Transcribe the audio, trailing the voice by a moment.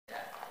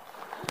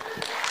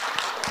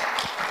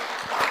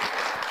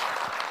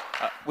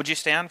Would you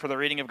stand for the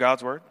reading of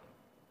God's word?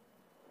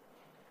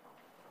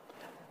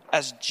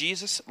 As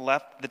Jesus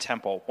left the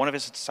temple, one of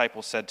his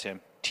disciples said to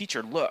him,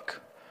 "Teacher, look,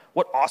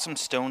 what awesome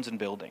stones and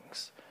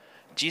buildings."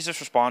 Jesus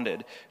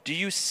responded, "Do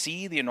you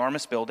see the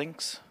enormous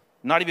buildings?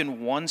 Not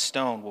even one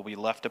stone will be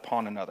left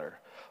upon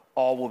another.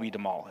 All will be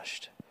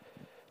demolished."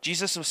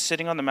 Jesus was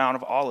sitting on the Mount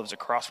of Olives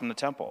across from the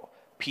temple.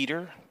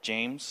 Peter,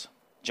 James,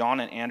 John,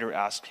 and Andrew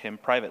asked him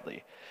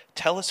privately,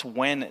 "Tell us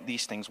when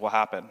these things will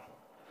happen.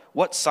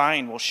 What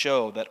sign will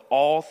show that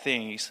all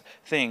things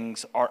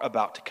are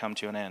about to come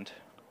to an end?"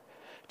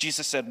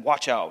 Jesus said,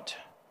 Watch out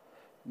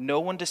that no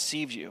one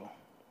deceives you.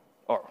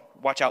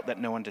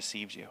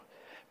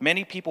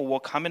 Many people will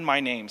come in my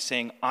name,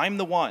 saying, "I'm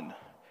the one."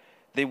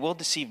 They will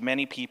deceive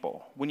many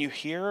people. When you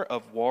hear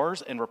of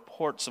wars and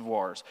reports of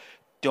wars,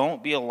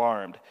 don't be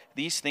alarmed.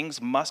 These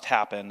things must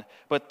happen,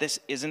 but this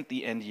isn't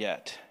the end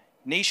yet.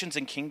 Nations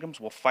and kingdoms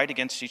will fight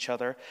against each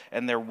other,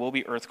 and there will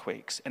be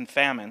earthquakes and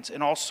famines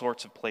in all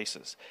sorts of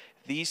places.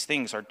 These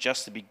things are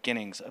just the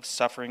beginnings of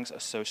sufferings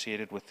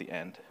associated with the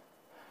end.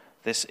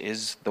 This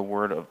is the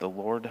word of the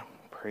Lord.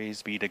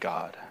 Praise be to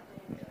God.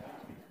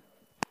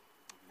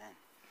 Amen.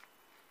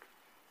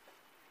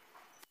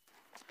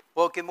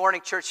 Well, good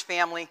morning, church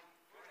family.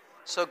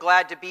 So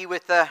glad to be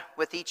with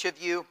each of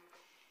you.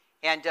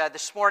 And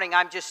this morning,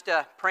 I'm just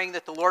praying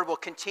that the Lord will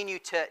continue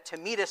to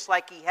meet us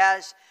like He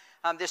has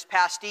this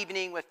past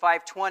evening with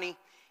 520,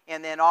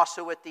 and then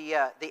also with the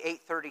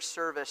 8:30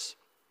 service.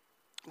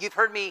 You've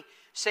heard me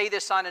say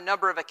this on a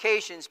number of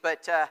occasions,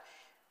 but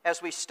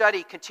as we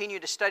continue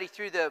to study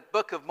through the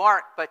book of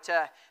Mark, but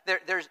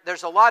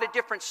there's a lot of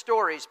different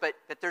stories, but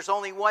there's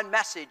only one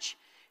message,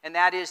 and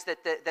that is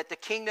that the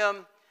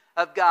kingdom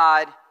of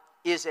God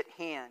is at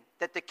hand.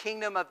 That the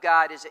kingdom of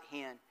God is at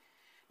hand.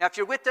 Now, if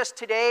you're with us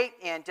today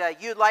and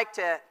you'd like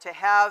to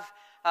have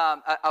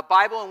a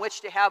Bible in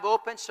which to have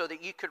open so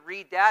that you could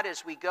read that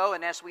as we go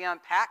and as we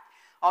unpack,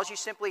 all you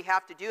simply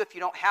have to do, if you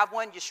don't have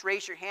one, just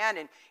raise your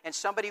hand and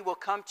somebody will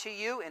come to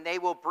you and they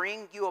will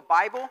bring you a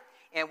Bible.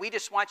 And we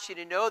just want you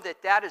to know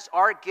that is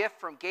our gift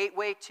from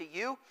Gateway to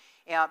you.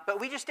 But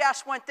we just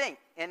ask one thing,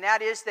 and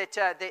that is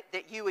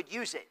that you would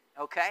use it,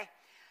 okay?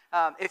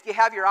 If you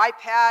have your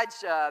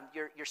iPads,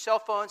 your cell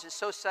phones and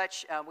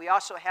such, we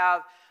also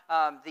have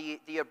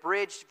the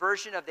abridged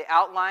version of the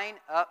outline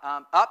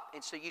up,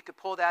 and so you could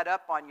pull that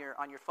up on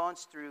your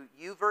phones through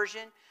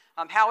YouVersion.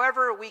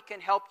 However, we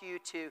can help you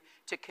to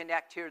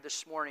connect here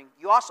this morning.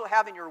 You also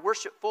have in your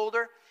worship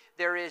folder,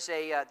 there's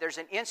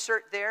an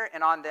insert there,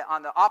 and on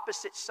the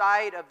opposite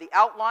side of the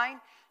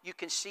outline, you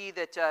can see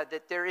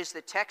that there is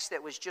the text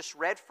that was just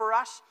read for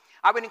us.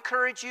 I would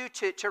encourage you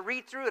to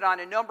read through it on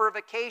a number of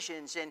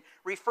occasions and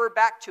refer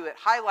back to it,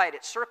 highlight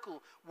it,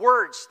 circle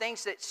words,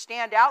 things that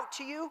stand out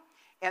to you.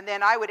 And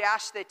then I would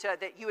ask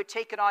that you would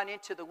take it on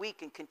into the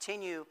week and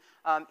continue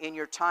in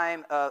your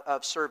time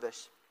of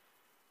service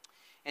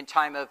and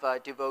time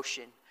of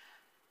devotion.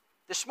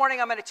 This morning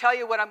I'm going to tell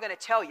you what I'm going to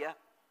tell you.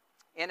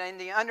 And in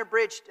the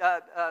unabridged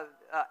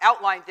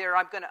outline there,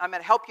 I'm going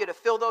to help you to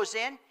fill those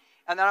in.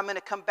 And then I'm going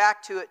to come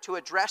back to it to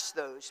address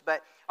those.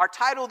 But our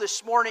title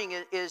this morning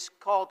is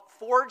called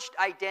Forged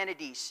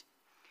Identities.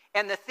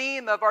 And the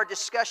theme of our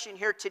discussion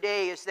here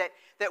today is that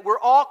we're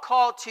all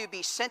called to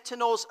be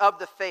sentinels of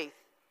the faith.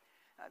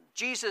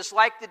 Jesus,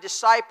 like the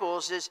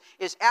disciples,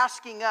 is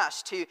asking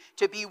us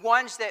to be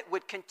ones that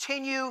would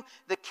continue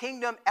the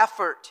kingdom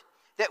effort,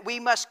 that we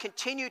must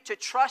continue to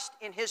trust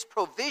in His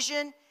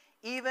provision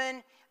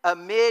even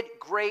amid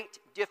great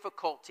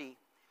difficulty.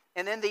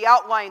 And then the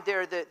outline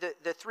there,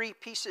 the three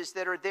pieces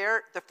that are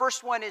there, the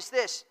first one is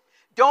this: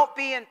 don't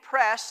be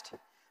impressed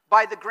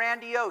by the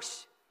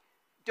grandiose.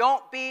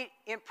 Don't be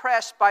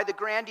impressed by the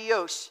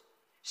grandiose.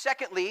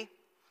 Secondly,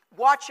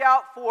 watch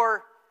out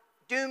for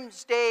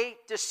doomsday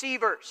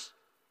deceivers.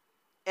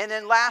 And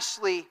then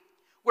lastly,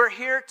 we're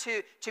here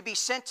to be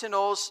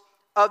sentinels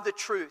of the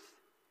truth.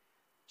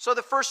 So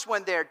the first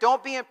one there,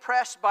 don't be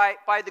impressed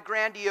by the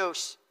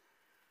grandiose.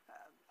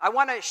 I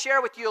want to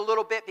share with you a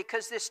little bit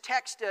because this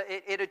text,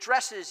 it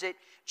addresses it.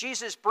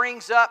 Jesus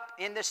brings up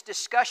in this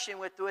discussion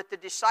with the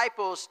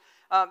disciples,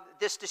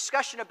 this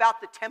discussion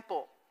about the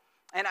temple.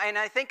 And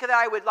I think that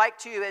I would like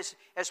to,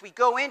 as we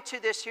go into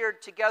this here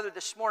together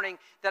this morning,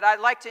 that I'd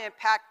like to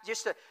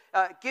just to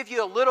give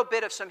you a little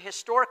bit of some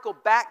historical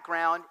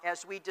background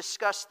as we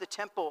discuss the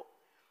temple.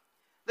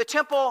 The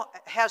temple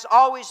has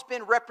always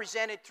been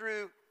represented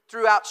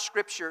throughout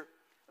Scripture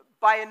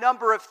by a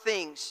number of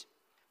things.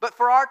 But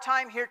for our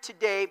time here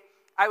today,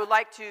 I would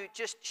like to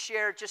just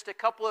share just a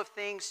couple of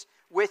things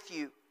with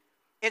you.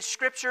 In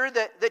Scripture,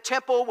 the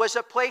temple was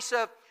a place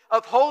of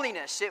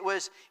holiness. It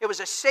was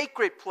a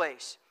sacred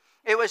place.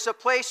 It was a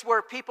place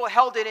where people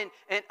held it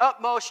in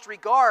utmost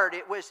regard.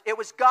 It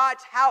was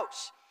God's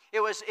house.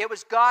 It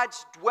was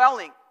God's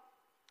dwelling.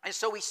 And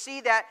so we see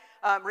that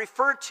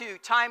referred to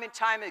time and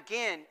time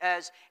again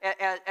as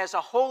a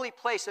holy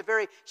place, a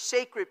very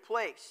sacred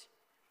place.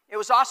 It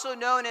was also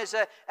known as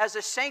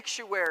a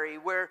sanctuary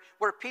where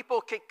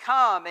people could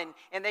come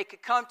and they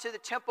could come to the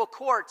temple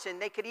courts, and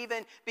they could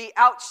even be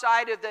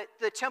outside of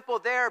the temple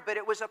there. But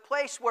it was a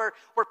place where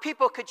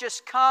people could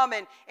just come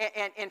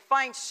and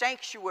find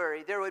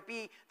sanctuary. There would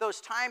be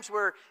those times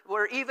where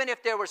even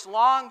if there was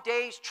long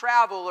days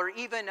travel or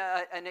even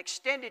an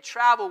extended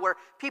travel, where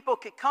people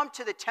could come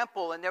to the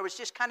temple, and there was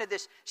just kind of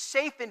this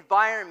safe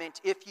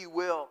environment, if you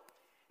will.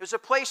 It was a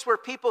place where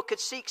people could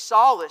seek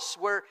solace,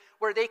 where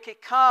they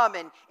could come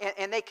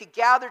and they could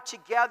gather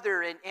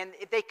together and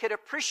they could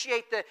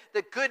appreciate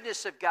the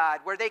goodness of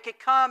God, where they could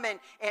come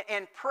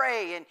and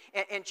pray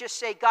and just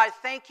say, God,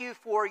 thank you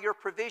for your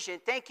provision.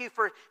 Thank you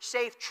for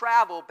safe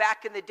travel.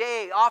 Back in the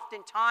day,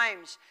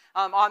 oftentimes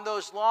on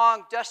those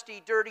long,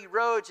 dusty, dirty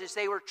roads, as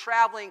they were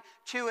traveling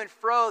to and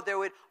fro, there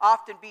would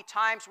often be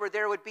times where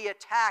there would be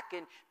attack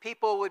and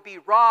people would be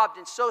robbed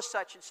and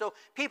such. And so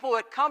people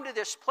would come to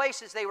this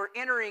place as they were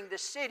entering the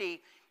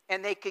city,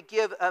 and they could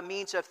give a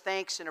means of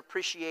thanks and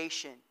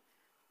appreciation.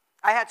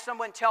 I had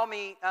someone tell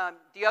me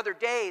the other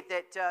day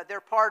that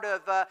they're part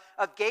of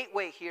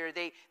Gateway here.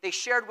 They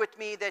shared with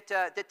me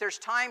that there's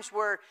times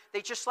where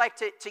they just like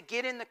to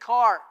get in the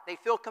car. They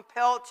feel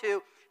compelled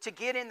to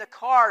get in the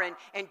car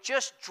and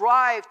just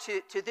drive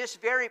to this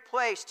very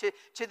place,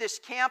 to this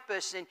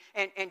campus,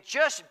 and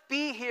just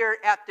be here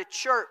at the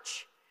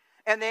church.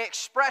 And they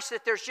expressed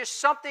that there's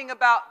just something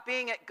about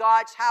being at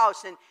God's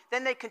house. And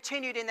then they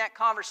continued in that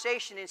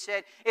conversation and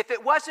said, if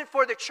it wasn't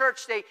for the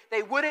church,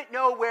 they wouldn't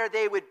know where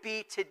they would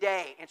be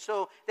today. And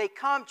so they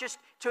come just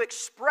to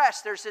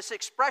express, there's this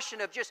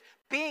expression of just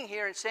being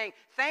here and saying,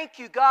 thank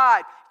you,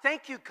 God.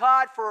 Thank you,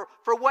 God, for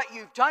what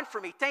you've done for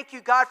me. Thank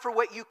you, God, for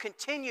what you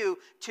continue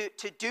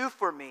to do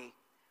for me.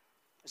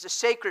 It was a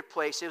sacred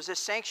place. It was a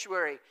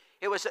sanctuary.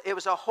 It was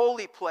a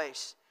holy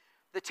place.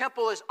 The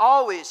temple is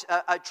always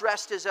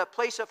addressed as a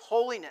place of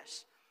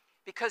holiness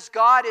because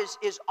God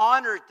is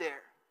honored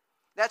there.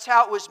 That's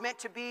how it was meant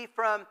to be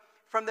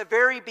from the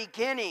very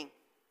beginning.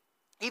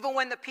 Even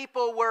when the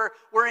people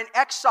were in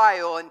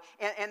exile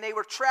and they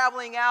were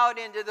traveling out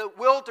into the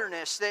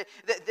wilderness,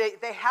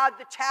 they had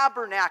the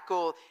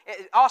tabernacle,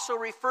 also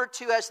referred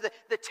to as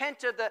the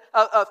tent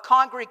of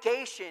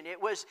congregation.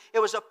 It was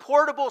a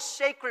portable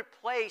sacred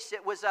place.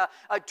 It was a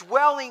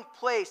dwelling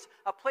place,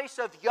 a place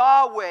of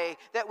Yahweh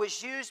that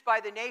was used by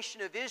the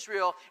nation of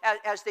Israel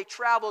as they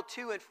traveled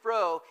to and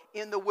fro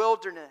in the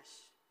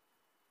wilderness.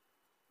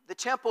 The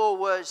temple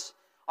was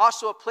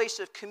also a place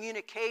of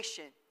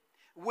communication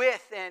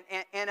with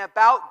and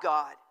about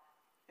God.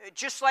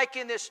 Just like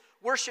in this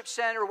worship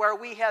center where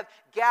we have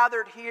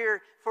gathered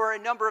here for a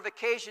number of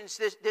occasions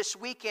this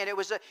weekend, it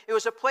was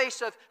a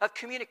place of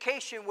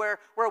communication where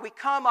we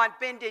come on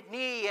bended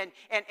knee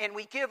and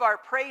we give our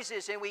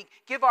praises and we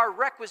give our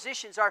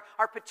requisitions,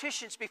 our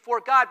petitions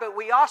before God, but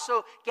we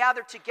also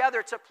gather together.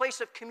 It's a place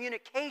of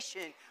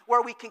communication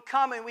where we can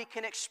come and we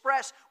can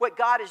express what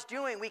God is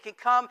doing. We can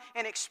come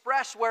and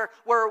express where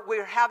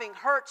we're having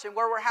hurts and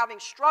where we're having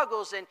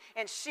struggles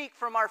and seek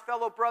from our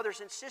fellow brothers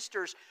and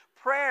sisters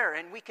prayer,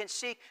 and we can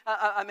seek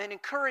an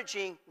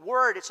encouraging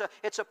word.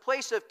 It's a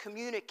place of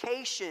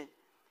communication.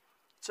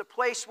 It's a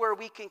place where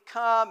we can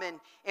come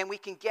and we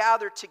can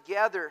gather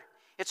together.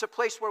 It's a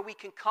place where we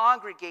can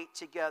congregate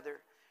together.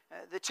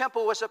 The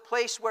temple was a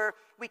place where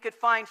we could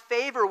find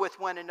favor with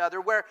one another,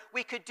 where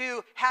we could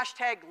do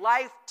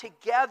 #life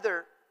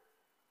together.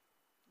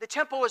 The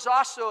temple was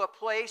also a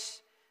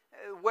place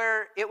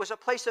where it was a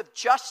place of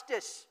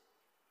justice.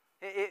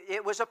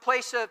 It was a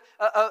place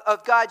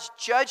of God's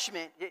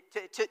judgment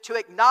to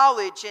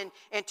acknowledge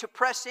and to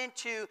press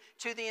into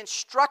the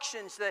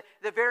instructions,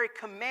 the very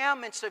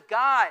commandments of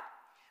God.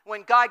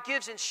 When God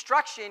gives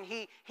instruction,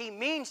 He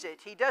means it.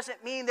 He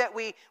doesn't mean that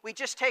we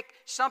just take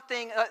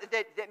something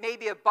that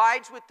maybe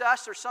abides with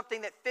us or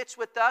something that fits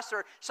with us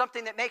or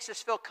something that makes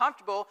us feel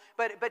comfortable,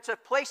 but it's a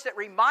place that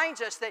reminds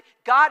us that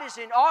God is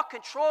in all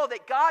control,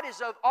 that God is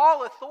of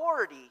all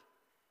authority.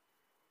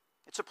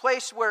 It's a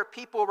place where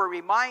people were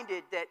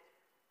reminded that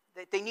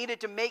they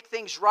needed to make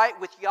things right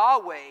with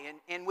Yahweh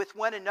and with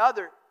one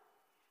another.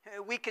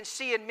 We can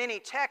see in many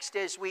texts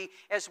as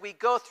we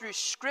go through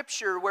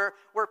Scripture where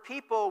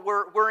people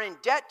were in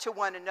debt to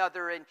one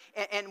another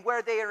and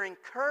where they are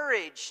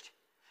encouraged.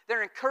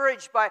 They're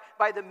encouraged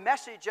by the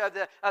message of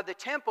the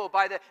temple,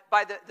 by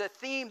the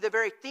theme, the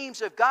very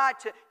themes of God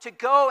to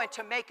go and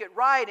to make it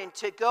right and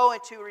to go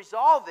and to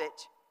resolve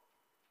it.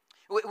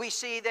 We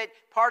see that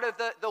part of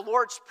the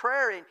Lord's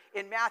Prayer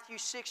in Matthew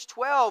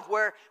 6:12,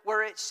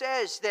 where it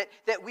says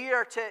that we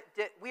are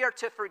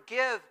to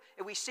forgive,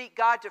 and we seek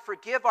God to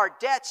forgive our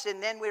debts,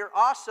 and then we are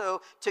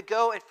also to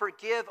go and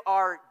forgive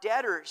our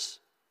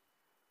debtors.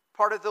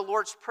 Part of the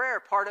Lord's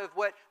Prayer, part of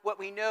what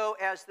we know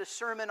as the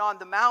Sermon on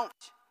the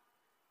Mount.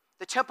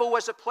 The temple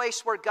was a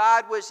place where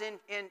God was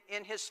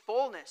in His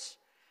fullness,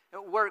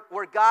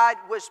 where God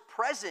was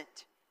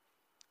present.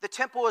 The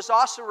temple was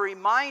also a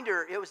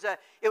reminder. It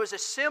was a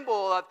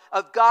symbol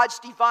of God's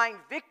divine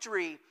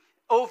victory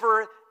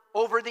over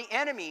the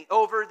enemy,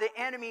 over the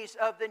enemies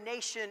of the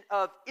nation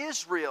of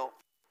Israel.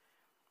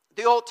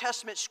 The Old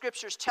Testament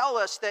scriptures tell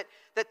us that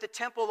the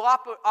temple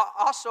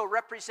also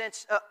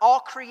represents all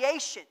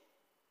creation.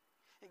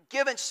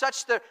 Given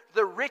such the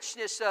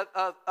richness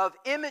of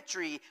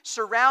imagery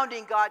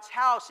surrounding God's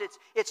house,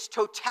 its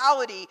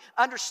totality,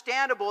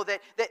 understandable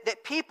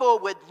that people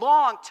would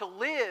long to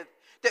live,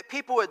 that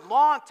people would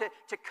long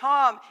to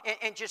come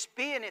and just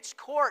be in its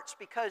courts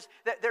because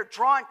they're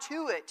drawn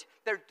to it.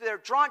 They're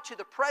drawn to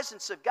the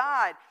presence of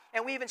God.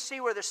 And we even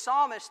see where the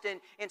psalmist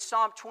in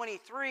Psalm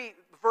 23,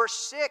 verse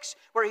 6,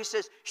 where he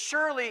says,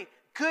 "Surely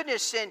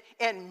goodness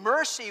and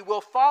mercy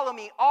will follow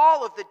me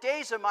all of the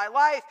days of my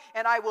life,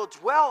 and I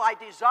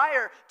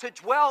desire to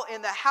dwell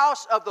in the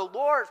house of the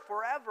Lord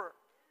forever."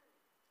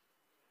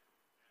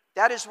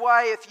 That is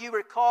why, if you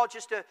recall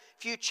just a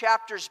few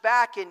chapters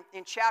back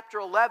in chapter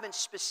 11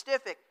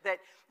 specific,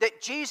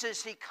 that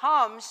Jesus, he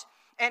comes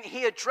and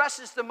he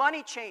addresses the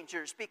money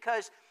changers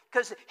because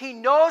he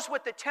knows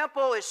what the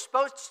temple is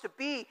supposed to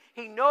be.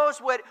 He knows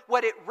what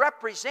it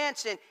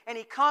represents. And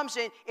he comes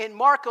in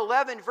Mark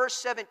 11, verse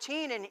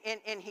 17,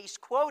 and he's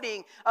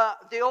quoting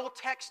the Old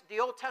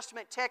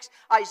Testament text,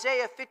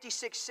 Isaiah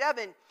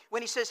 56:7,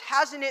 when he says,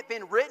 "Hasn't it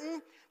been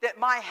written that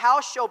my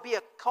house shall be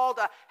called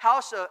a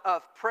house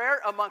of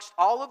prayer amongst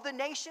all of the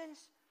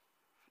nations?"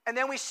 And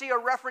then we see a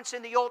reference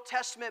in the Old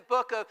Testament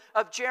book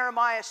of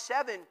Jeremiah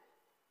 7,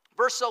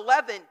 verse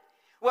 11,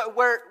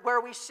 where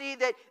we see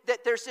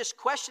that there's this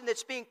question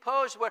that's being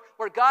posed,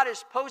 where God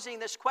is posing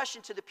this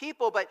question to the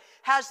people, but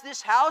has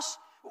this house,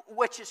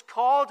 which is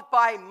called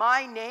by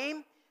my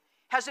name,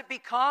 has it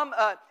become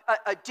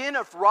a den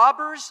of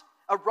robbers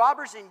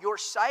in your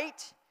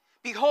sight?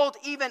 Behold,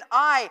 even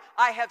I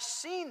have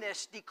seen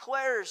this,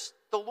 declares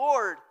the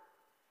Lord.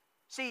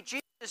 See,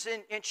 Jesus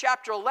in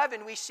chapter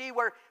 11, we see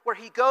where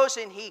he goes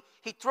and he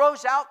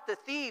throws out the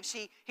thieves,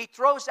 he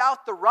throws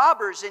out the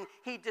robbers, and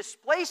he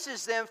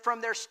displaces them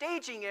from their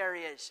staging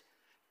areas.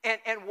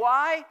 And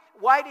why?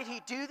 Why did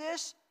he do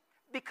this?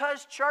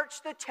 Because,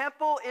 church, the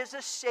temple is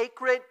a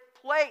sacred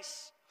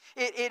place.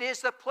 It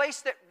is the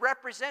place that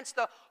represents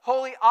the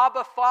Holy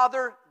Abba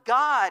Father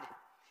God.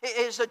 It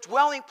is a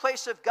dwelling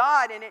place of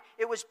God, and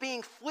it was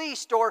being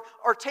fleeced or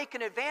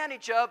taken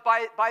advantage of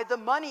by the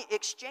money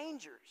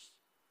exchangers.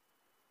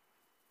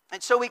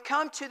 And so we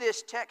come to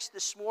this text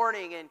this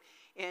morning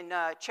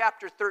in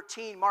chapter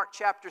 13, Mark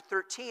chapter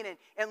 13,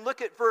 and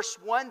look at verse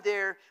 1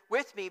 there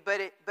with me. But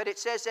it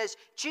says, "As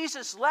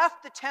Jesus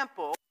left the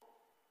temple,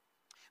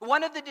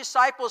 one of the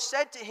disciples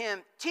said to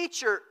him,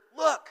 'Teacher,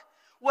 look,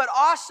 what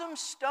awesome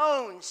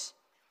stones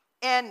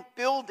and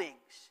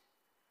buildings.'"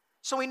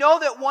 So we know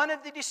that one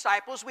of the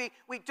disciples, we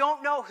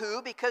don't know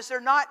who because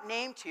they're not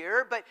named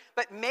here, but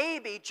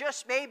maybe,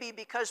 just maybe,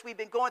 because we've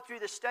been going through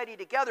the study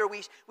together,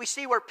 we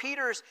see where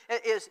Peter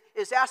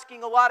is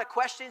asking a lot of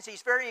questions.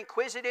 He's very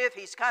inquisitive.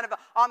 He's kind of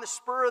on the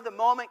spur of the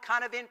moment,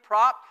 kind of in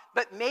prop.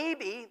 But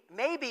maybe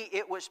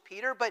it was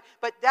Peter, but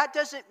that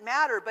doesn't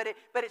matter. But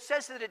it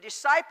says that a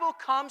disciple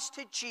comes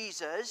to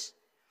Jesus,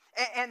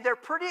 and they're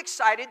pretty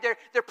excited.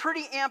 They're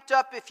pretty amped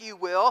up, if you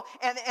will,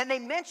 and they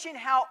mention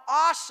how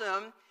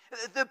awesome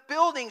the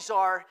buildings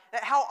are,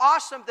 how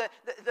awesome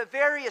the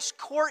various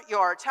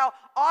courtyards, how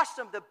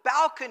awesome the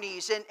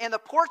balconies and the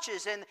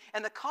porches and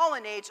the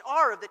colonnades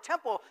are of the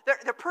temple.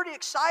 They're pretty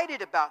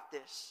excited about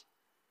this.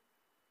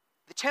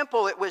 The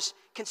temple, it was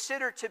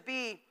considered to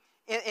be,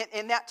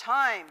 in that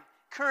time,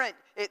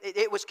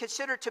 it was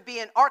considered to be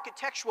an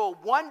architectural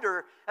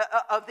wonder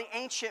of the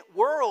ancient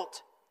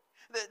world.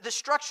 The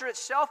structure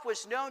itself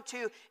was known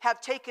to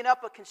have taken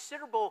up a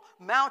considerable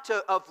amount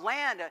of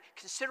land, a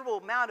considerable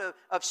amount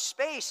of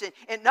space. And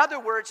in other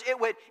words, it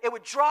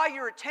would draw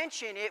your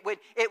attention. It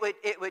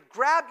would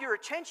grab your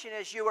attention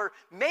as you were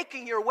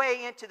making your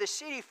way into the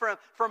city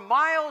from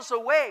miles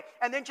away.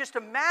 And then just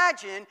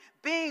imagine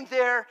being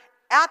there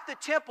at the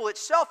temple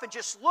itself and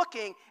just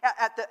looking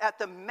at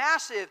the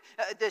massive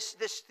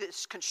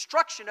this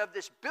construction of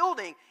this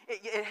building.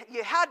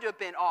 You had to have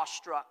been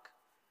awestruck.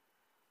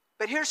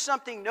 But here's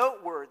something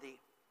noteworthy,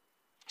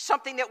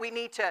 something that we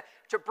need to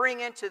bring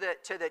into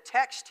the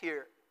text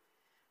here.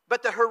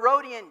 But the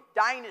Herodian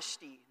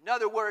dynasty, in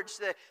other words,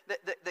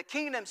 the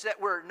kingdoms that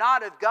were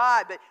not of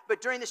God,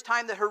 but during this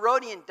time, the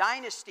Herodian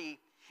dynasty,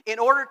 in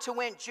order to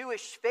win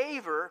Jewish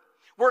favor,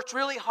 worked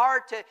really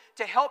hard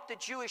to help the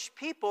Jewish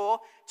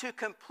people to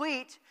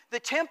complete the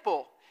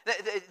temple.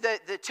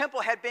 The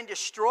temple had been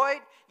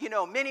destroyed,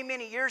 many,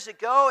 many years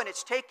ago, and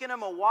it's taken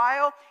them a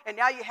while. And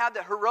now you have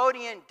the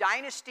Herodian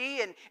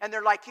dynasty, and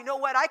they're like, you know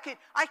what?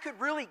 I could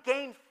really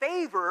gain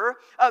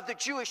favor of the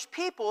Jewish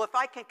people if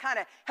I can kind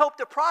of help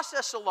the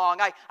process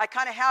along. I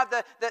kind of have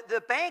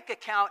the bank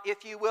account,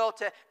 if you will,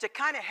 to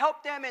kind of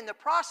help them in the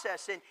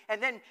process,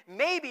 and then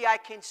maybe I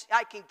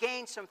can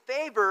gain some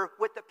favor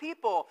with the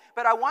people.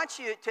 But I want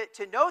you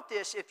to note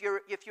this if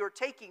you're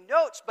taking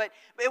notes. But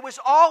it was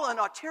all an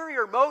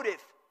ulterior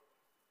motive.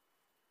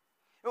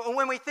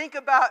 When we think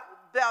about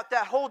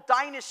that whole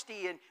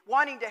dynasty and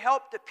wanting to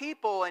help the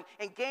people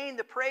and gain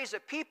the praise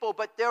of people,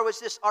 but there was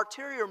this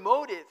ulterior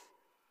motive.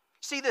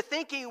 See, the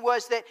thinking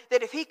was that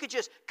if he could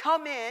just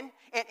come in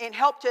and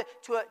help to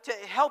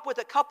help with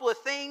a couple of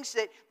things,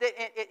 that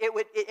it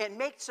would and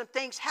make some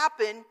things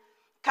happen,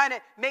 kind of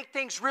make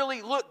things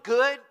really look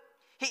good.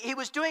 He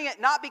was doing it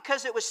not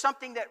because it was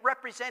something that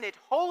represented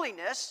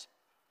holiness,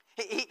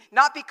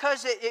 not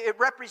because it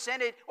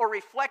represented or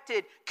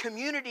reflected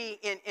community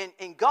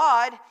in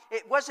God.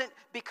 It wasn't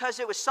because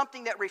it was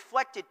something that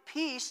reflected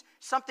peace,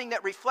 something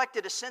that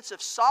reflected a sense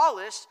of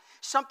solace,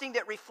 something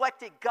that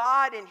reflected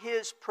God and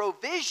His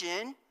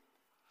provision,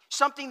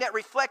 something that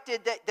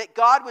reflected that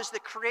God was the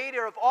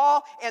creator of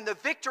all and the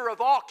victor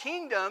of all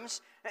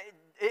kingdoms.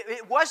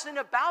 It wasn't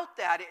about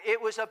that.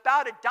 It was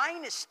about a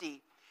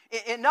dynasty.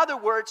 In other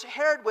words,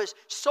 Herod was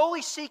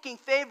solely seeking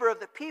favor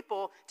of the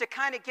people to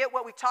kind of get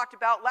what we talked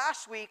about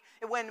last week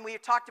when we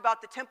talked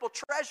about the temple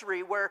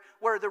treasury, where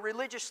the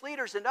religious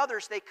leaders and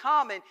others, they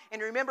come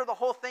and remember the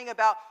whole thing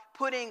about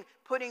putting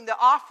the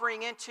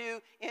offering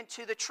into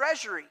the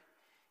treasury,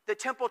 the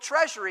temple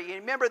treasury. And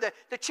remember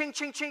the ching,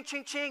 ching, ching,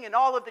 ching, ching, and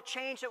all of the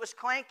change that was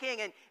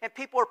clanking, and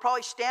people were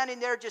probably standing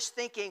there just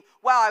thinking,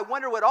 wow, I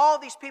wonder what all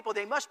these people,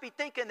 they must be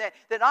thinking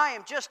that I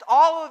am just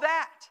all of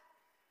that.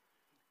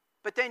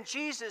 But then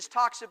Jesus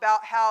talks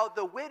about how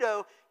the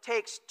widow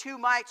takes 2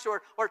 mites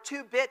or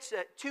 2 bits,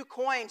 2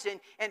 coins,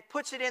 and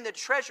puts it in the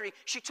treasury.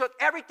 She took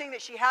everything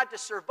that she had to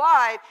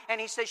survive,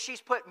 and he says she's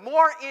put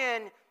more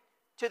in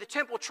to the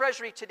temple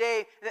treasury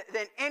today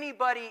than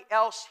anybody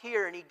else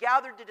here. And he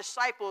gathered the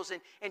disciples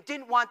and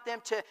didn't want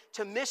them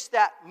to miss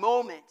that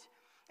moment.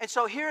 And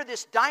so here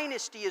this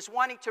dynasty is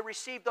wanting to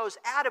receive those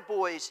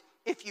attaboys,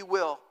 if you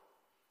will.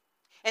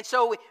 And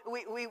so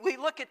we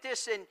look at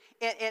this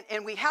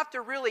and we have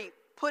to really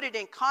put it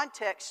in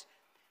context.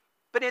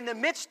 But in the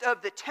midst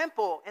of the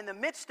temple, in the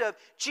midst of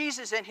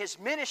Jesus and his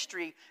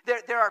ministry,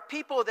 there are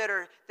people that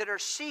are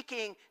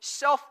seeking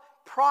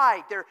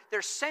self-pride.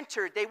 They're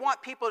centered. They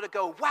want people to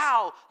go,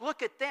 wow,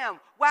 look at them.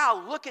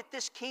 Wow, look at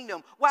this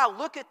kingdom. Wow,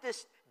 look at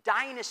this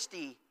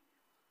dynasty.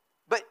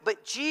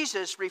 But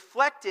Jesus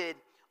reflected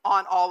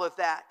on all of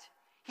that.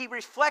 He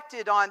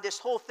reflected on this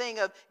whole thing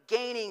of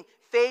gaining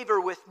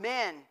favor with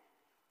men.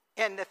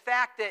 And the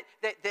fact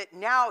that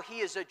now he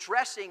is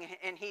addressing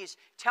and he's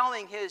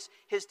telling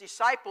his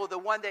disciple, the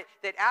one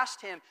that asked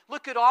him,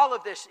 look at all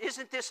of this.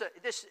 Isn't this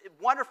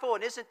wonderful,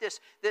 and isn't this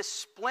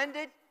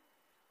splendid?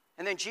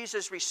 And then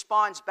Jesus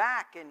responds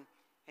back,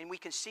 and we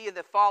can see in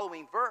the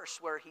following verse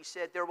where he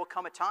said, there will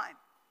come a time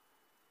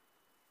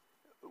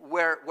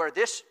where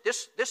this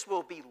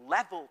will be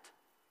leveled.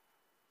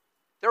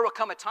 There will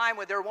come a time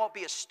when there won't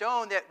be a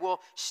stone that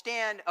will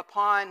stand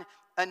upon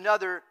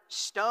another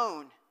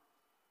stone.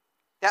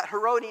 That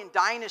Herodian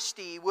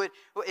dynasty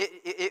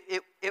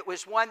it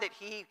was one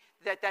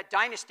that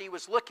dynasty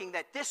was looking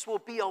that this will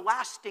be a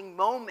lasting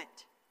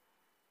moment.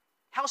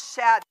 How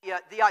sad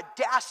the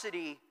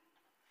audacity,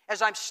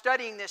 as I'm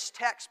studying this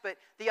text, but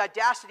the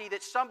audacity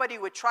that somebody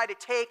would try to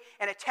take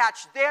and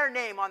attach their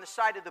name on the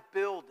side of the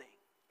building,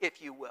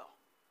 if you will.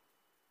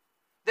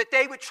 That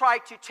they would try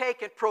to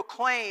take and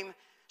proclaim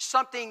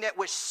something that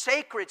was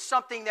sacred,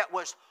 something that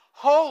was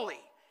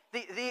holy.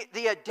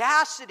 The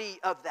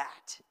audacity of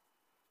that.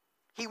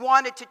 He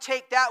wanted to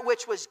take that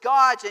which was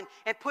God's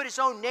and put his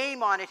own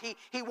name on it.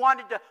 He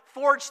wanted to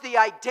forge the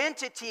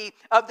identity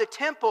of the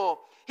temple.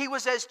 He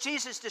was, as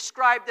Jesus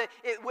described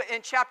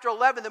in chapter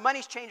 11, the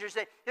money changers,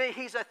 that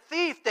he's a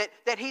thief,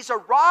 that he's a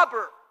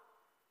robber.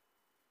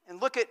 And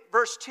look at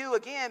verse 2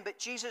 again. But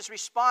Jesus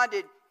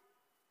responded,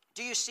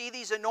 do you see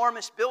these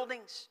enormous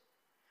buildings?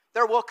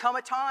 There will come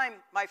a time,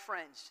 my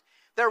friends.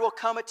 There will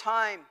come a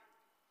time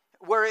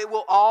where it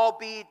will all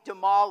be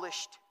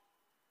demolished.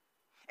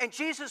 And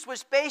Jesus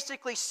was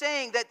basically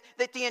saying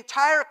that the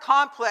entire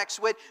complex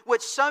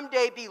would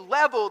someday be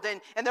leveled,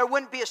 and there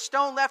wouldn't be a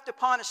stone left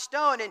upon a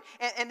stone.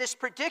 And this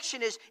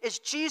prediction is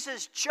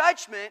Jesus'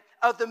 judgment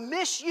of the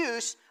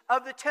misuse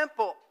of the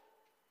temple.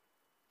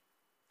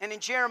 And in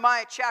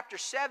Jeremiah chapter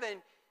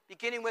 7,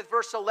 beginning with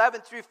verse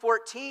 11 through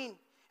 14,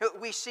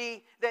 we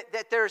see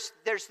that there's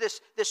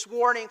this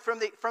warning from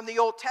the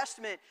Old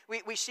Testament.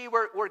 We see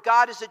where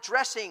God is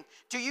addressing,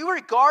 do you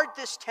regard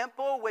this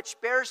temple which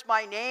bears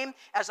my name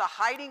as a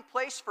hiding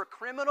place for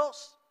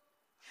criminals?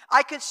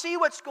 I can see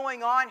what's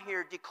going on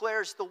here,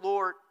 declares the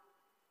Lord.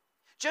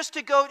 Just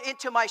to go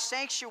into my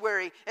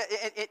sanctuary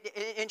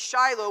in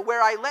Shiloh,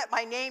 where I let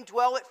my name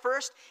dwell at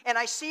first, and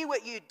I see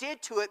what you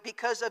did to it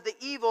because of the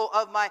evil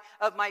of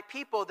my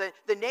people,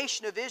 the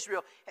nation of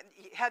Israel.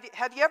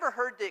 Have you ever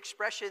heard the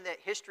expression that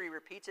history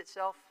repeats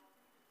itself?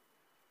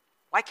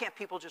 Why can't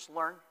people just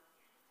learn?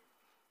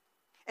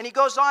 And he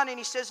goes on and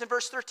he says in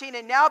verse 13,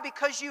 and now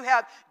because you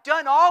have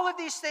done all of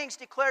these things,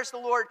 declares the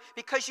Lord,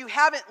 because you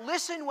haven't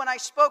listened when I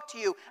spoke to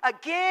you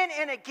again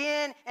and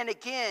again and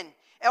again,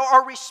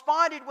 or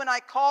responded when I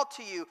called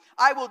to you,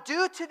 I will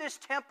do to this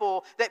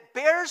temple that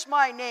bears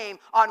my name,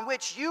 on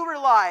which you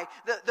rely,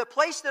 the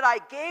place that I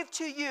gave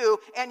to you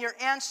and your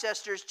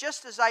ancestors,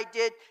 just as I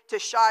did to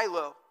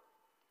Shiloh.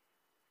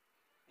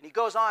 And he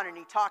goes on and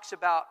he talks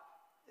about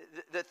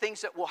the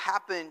things that will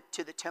happen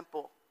to the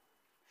temple.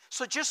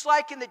 So just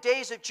like in the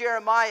days of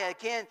Jeremiah,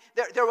 again,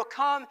 there will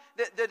come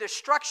the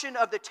destruction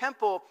of the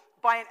temple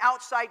by an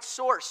outside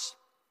source.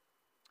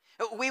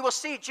 We will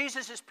see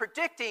Jesus is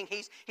predicting,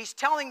 he's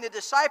telling the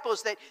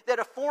disciples that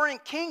a foreign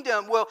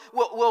kingdom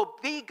will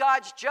be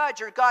God's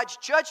judge or God's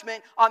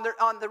judgment on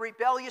the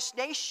rebellious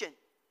nation.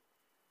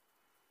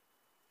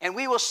 And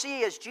we will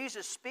see as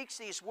Jesus speaks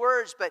these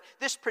words, but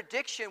this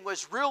prediction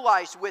was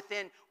realized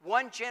within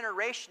one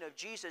generation of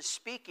Jesus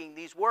speaking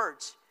these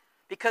words.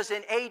 Because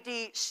in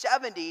AD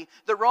 70,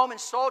 the Roman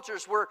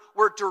soldiers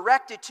were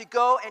directed to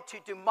go and to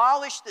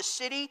demolish the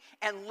city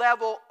and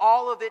level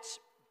all of its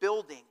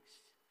buildings.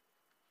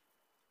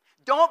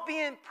 Don't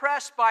be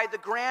impressed by the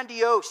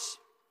grandiose.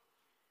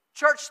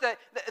 Church,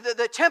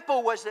 the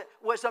temple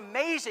was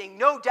amazing,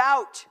 no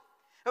doubt.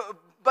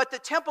 But the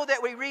temple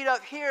that we read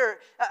of here,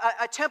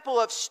 a temple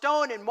of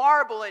stone and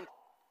marble and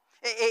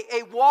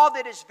a wall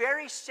that is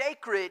very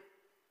sacred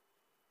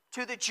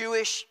to the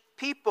Jewish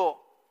people.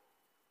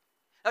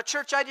 Now,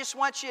 church, I just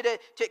want you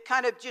to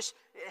kind of just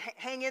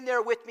hang in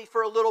there with me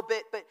for a little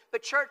bit.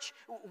 But church,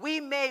 we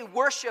may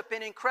worship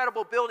in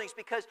incredible buildings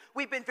because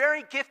we've been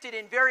very gifted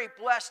and very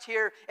blessed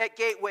here at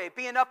Gateway,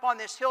 being up on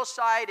this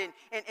hillside,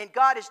 and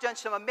God has done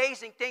some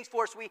amazing things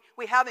for us.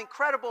 We have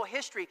incredible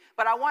history,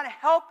 but I want to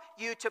help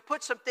you to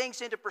put some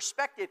things into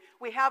perspective.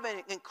 We have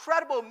an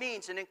incredible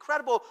means, an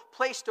incredible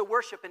place to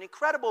worship, an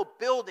incredible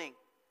building.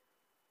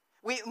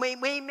 We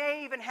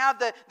may even have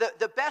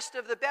the best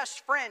of the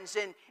best friends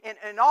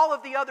and all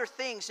of the other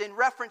things in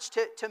reference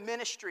to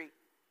ministry.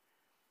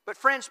 But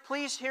friends,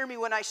 please hear me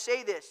when I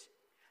say this,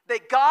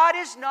 that God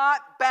is not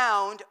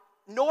bound,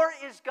 nor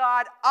is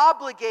God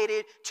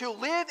obligated to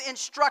live in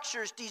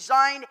structures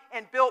designed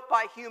and built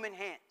by human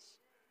hands.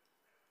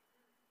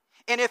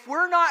 And if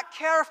we're not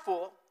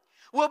careful,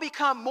 we'll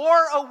become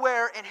more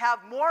aware and have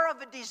more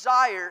of a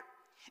desire.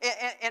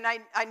 And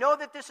I know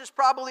that this is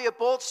probably a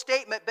bold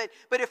statement,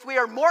 but if we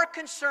are more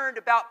concerned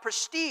about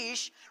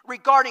prestige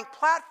regarding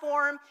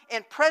platform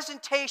and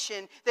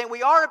presentation than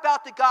we are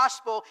about the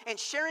gospel and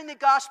sharing the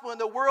gospel in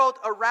the world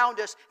around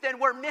us, then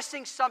we're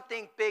missing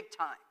something big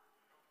time.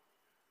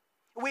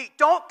 We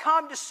don't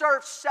come to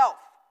serve self.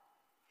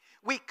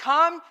 We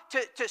come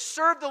to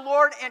serve the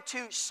Lord and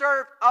to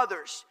serve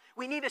others.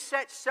 We need to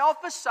set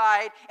self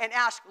aside and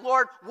ask,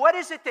 Lord, what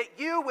is it that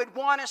you would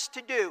want us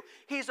to do?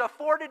 He's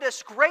afforded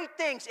us great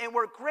things, and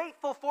we're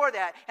grateful for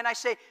that. And I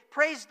say,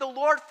 praise the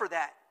Lord for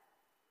that.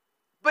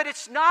 But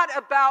it's not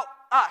about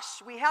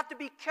us. We have to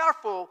be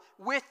careful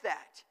with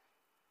that.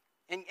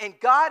 And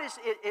God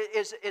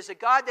is a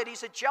God that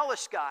He's a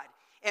jealous God.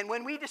 And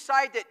when we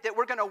decide that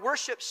we're going to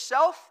worship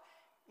self,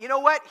 you know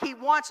what? He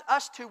wants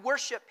us to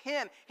worship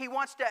Him. He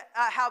wants to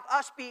have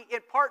us be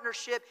in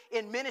partnership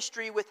in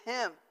ministry with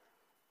Him.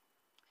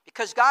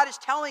 Because God is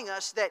telling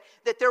us that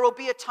there will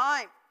be a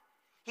time.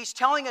 He's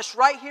telling us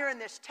right here in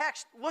this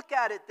text, look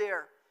at it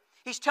there.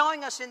 He's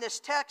telling us in this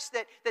text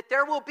that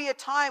there will be a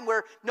time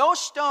where no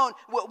stone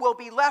will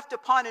be left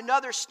upon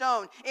another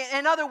stone.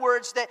 In other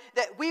words, that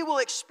we will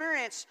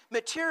experience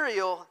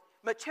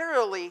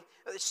materially,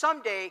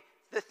 someday,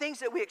 the things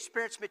that we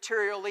experience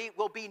materially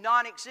will be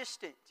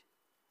non-existent.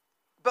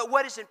 But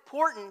what is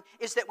important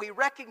is that we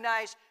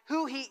recognize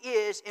who He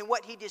is and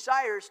what He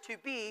desires to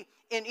be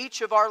in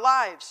each of our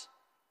lives.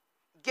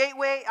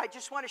 Gateway, I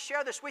just want to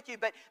share this with you,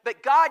 but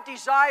God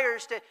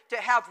desires to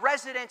have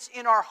residence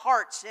in our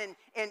hearts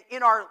and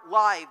in our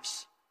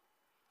lives.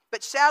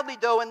 But sadly,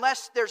 though,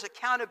 unless there's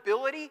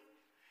accountability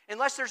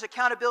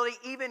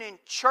even in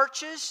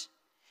churches,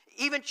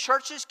 even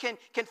churches can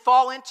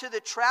fall into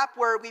the trap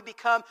where we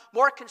become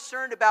more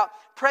concerned about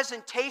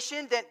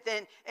presentation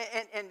than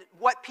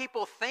what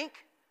people think.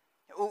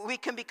 We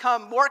can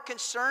become more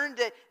concerned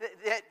that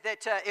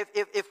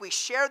if we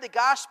share the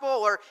gospel,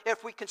 or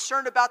if we're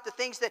concerned about the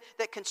things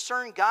that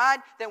concern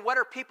God, then what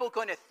are people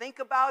going to think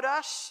about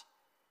us?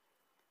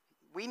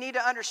 We need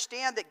to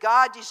understand that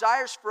God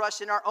desires for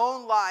us in our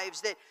own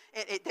lives,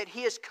 that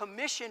He has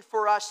commissioned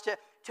for us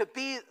to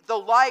be the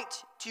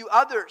light to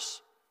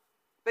others.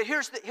 But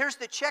here's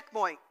the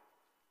checkpoint.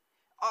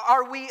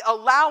 Are we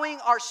allowing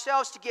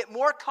ourselves to get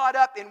more caught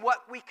up in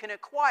what we can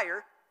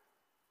acquire?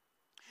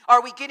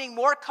 Are we getting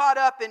more caught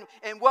up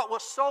in what will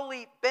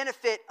solely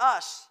benefit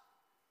us?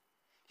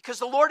 Because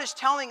the Lord is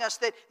telling us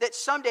that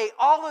someday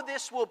all of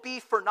this will be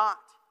for naught.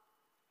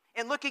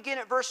 And look again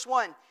at verse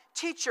 1.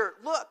 Teacher,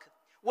 look,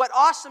 what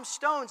awesome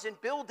stones and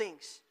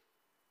buildings.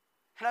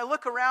 And I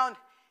look around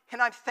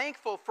and I'm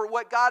thankful for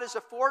what God has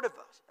afforded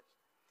us.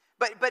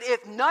 But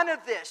if none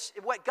of this,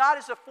 what God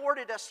has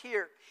afforded us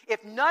here,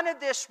 if none of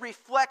this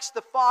reflects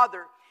the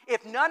Father,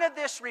 if none of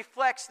this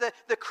reflects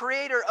the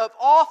Creator of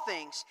all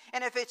things,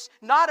 and if it's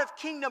not of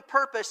kingdom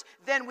purpose,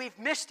 then we've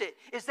missed it.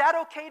 Is that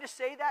okay to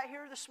say that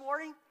here this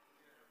morning?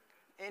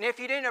 And if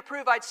you didn't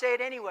approve, I'd say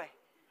it anyway.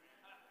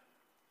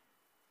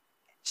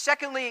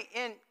 Secondly,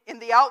 in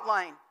the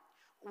outline,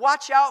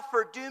 watch out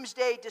for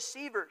doomsday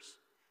deceivers.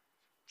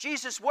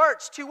 Jesus'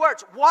 words, 2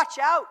 words, watch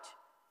out.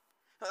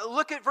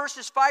 Look at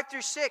verses 5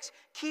 through 6.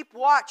 Keep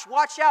watch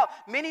out.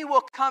 Many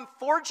will come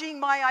forging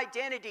my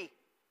identity.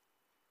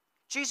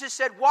 Jesus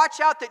said, watch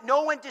out that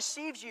no one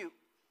deceives you.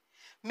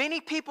 Many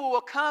people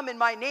will come in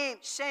my name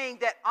saying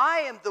that I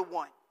am the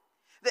one.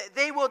 That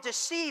they will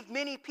deceive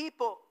many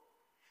people.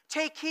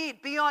 Take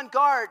heed, be on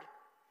guard.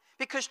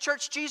 Because,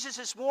 church, Jesus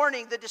is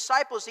warning the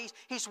disciples.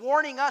 He's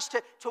warning us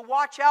to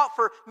watch out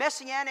for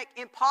messianic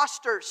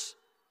imposters.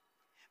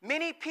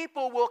 Many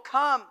people will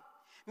come.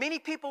 Many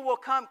people will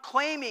come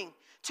claiming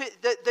to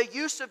the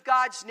use of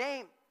God's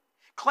name.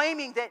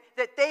 Claiming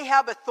that they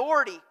have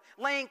authority.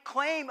 Laying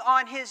claim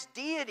on His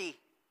deity.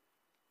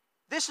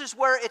 This is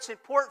where it's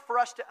important for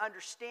us to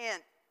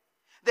understand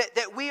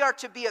that we are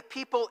to be a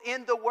people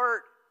in the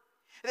Word.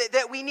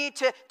 That we need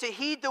to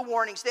heed the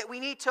warnings. That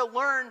we need to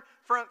learn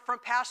from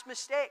past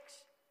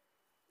mistakes.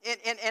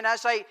 And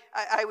as I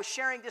was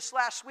sharing this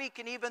last week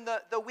and even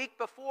the week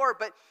before,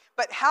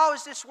 but how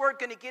is this word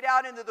going to get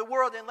out into the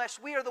world unless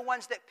we are the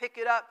ones that pick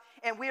it up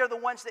and we are the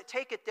ones that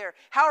take it there?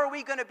 How are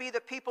we going to be the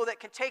people that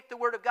can take the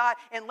Word of God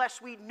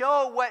unless we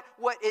know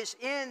what is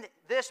in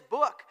this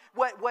book,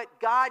 what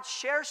God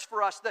shares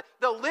for us,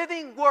 the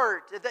living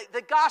Word,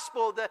 the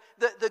gospel,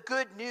 the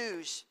good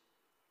news?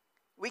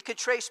 We could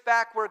trace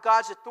back where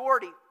God's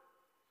authority,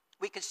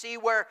 we could see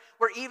where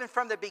even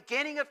from the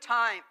beginning of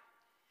time,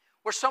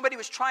 where somebody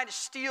was trying to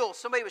steal,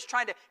 somebody was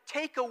trying to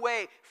take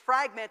away,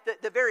 fragment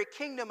the very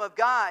kingdom of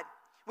God.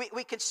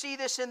 We can see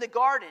this in the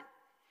garden.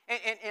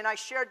 And I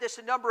shared this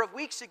a number of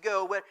weeks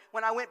ago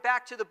when I went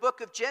back to the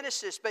book of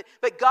Genesis. But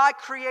God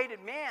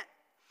created man.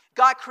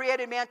 God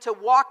created man to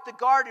walk the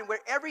garden where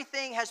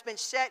everything has been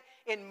set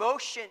in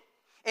motion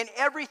and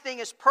everything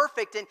is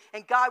perfect.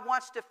 And God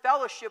wants to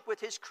fellowship with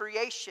His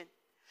creation.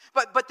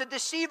 But the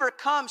deceiver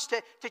comes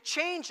to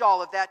change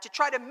all of that, to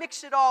try to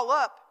mix it all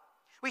up.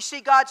 We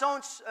see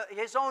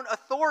His own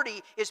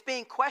authority is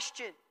being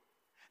questioned.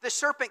 The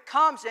serpent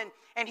comes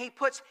and he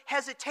puts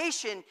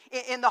hesitation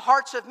in the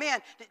hearts of man.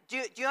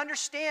 Do you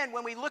understand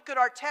when we look at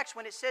our text,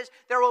 when it says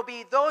there will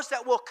be those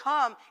that will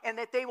come and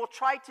that they will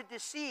try to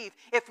deceive?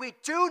 If we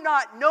do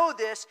not know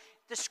this,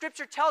 the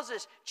Scripture tells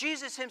us,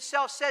 Jesus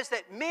Himself says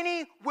that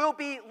many will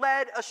be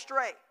led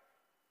astray.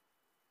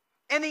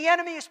 And the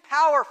enemy is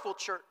powerful,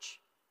 church.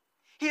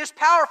 He is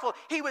powerful.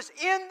 He was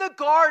in the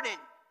garden.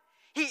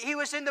 He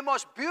was in the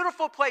most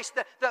beautiful place,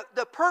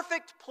 the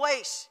perfect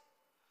place.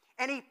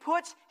 And he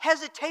puts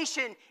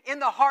hesitation in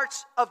the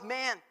hearts of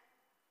man.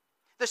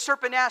 The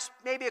serpent asks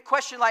maybe a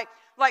question like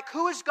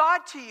who is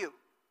God to you?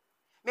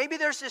 Maybe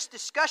there's this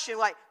discussion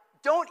like,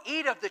 don't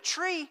eat of the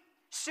tree.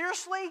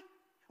 Seriously?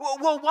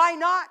 Well, why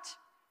not?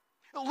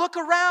 Look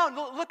around.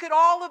 Look at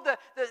all of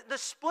the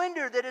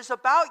splendor that is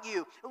about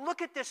you.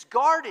 Look at this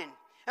garden.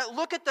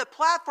 Look at the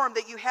platform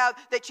that you have,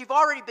 that you've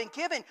already been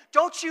given.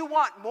 Don't you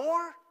want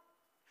more?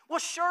 Well,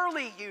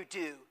 surely you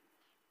do,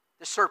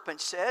 the serpent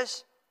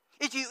says.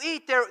 If you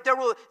eat, there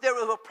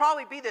will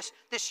probably be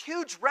this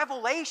huge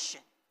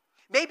revelation.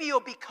 Maybe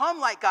you'll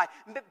become like God.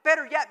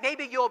 Better yet,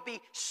 maybe you'll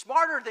be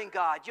smarter than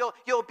God.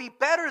 You'll be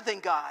better than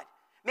God.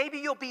 Maybe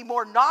you'll be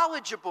more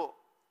knowledgeable.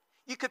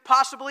 You could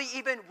possibly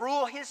even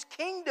rule His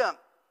kingdom.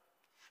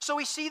 So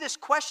we see this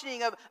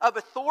questioning of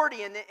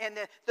authority and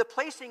the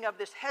placing of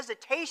this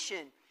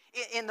hesitation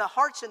in the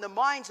hearts and the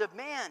minds of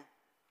man.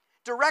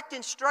 Direct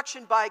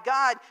instruction by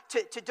God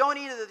to don't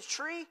eat of the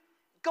tree.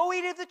 Go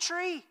eat of the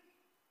tree.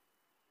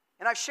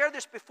 And I've shared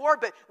this before,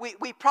 but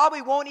we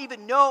probably won't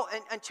even know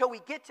until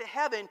we get to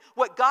heaven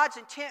what God's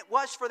intent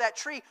was for that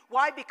tree.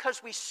 Why?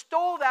 Because we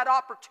stole that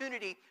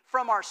opportunity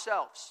from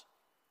ourselves.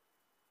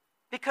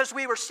 Because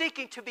we were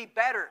seeking to be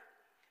better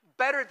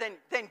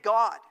than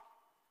God.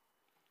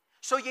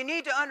 So you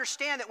need to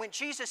understand that when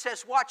Jesus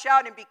says, watch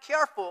out and be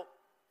careful,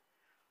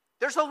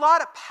 there's a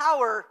lot of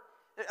power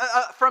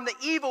from the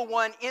evil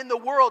one in the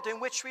world in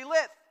which we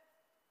live.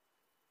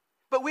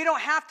 But we don't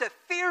have to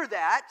fear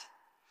that.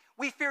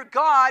 We fear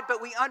God,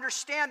 but we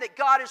understand that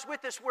God is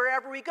with us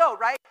wherever we go,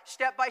 right?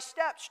 Step by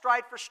step,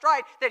 stride for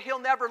stride, that He'll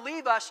never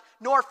leave us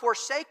nor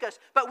forsake us.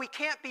 But we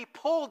can't be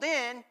pulled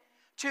in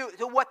to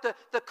what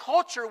the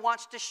culture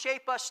wants to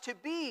shape us to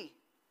be.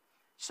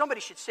 Somebody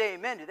should say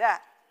amen to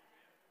that.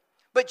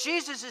 But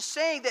Jesus is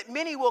saying that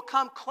many will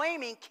come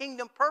claiming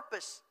kingdom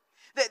purpose.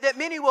 That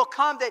many will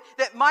come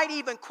that might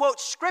even quote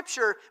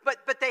Scripture,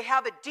 but they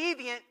have a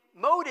deviant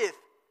motive.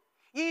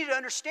 You need to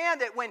understand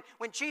that when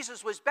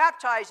Jesus was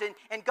baptized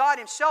and God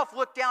Himself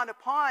looked down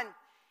upon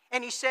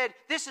and He said,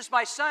 this is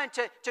my Son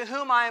to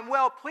whom I am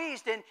well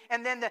pleased.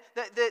 And then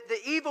the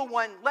evil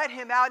one led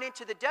Him out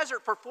into the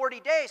desert for 40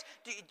 days.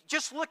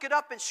 Just look it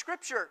up in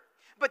Scripture.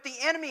 But the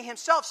enemy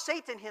himself,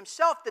 Satan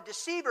himself, the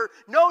deceiver,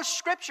 knows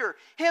Scripture.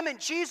 Him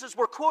and Jesus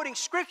were quoting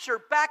Scripture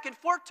back and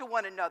forth to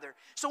one another.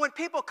 So when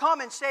people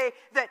come and say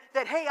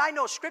that hey, I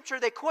know Scripture,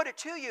 they quote it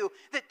to you,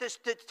 that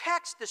the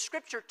text, the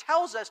Scripture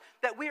tells us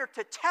that we are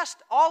to test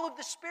all of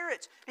the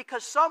spirits,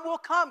 because some will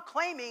come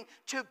claiming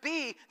to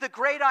be the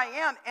great I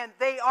am, and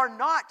they are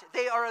not.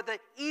 They are the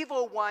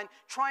evil one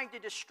trying to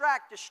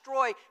distract,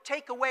 destroy,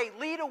 take away,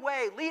 lead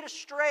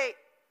astray.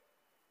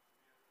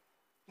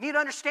 You need to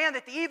understand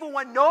that the evil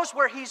one knows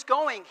where he's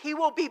going. He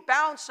will be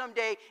bound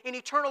someday in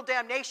eternal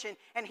damnation,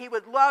 and he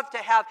would love to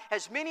have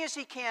as many as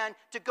he can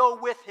to go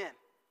with him.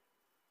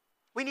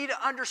 We need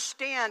to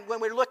understand when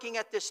we're looking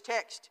at this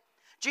text.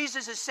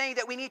 Jesus is saying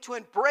that we need to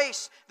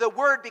embrace the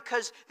word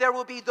because there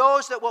will be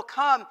those that will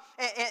come,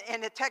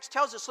 and the text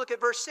tells us, look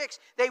at verse 6,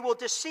 they will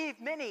deceive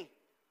many.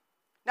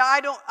 Now, I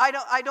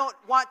don't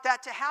want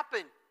that to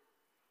happen.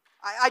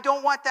 I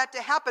don't want that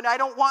to happen. I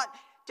don't want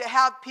to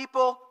have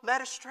people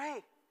led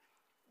astray.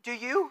 Do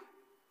you?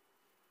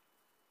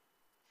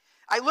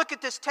 I look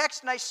at this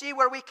text and I see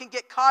where we can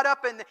get caught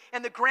up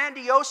in the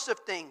grandiose of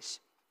things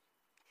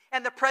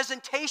and the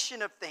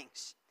presentation of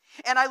things.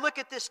 And I look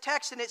at this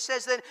text and it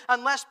says that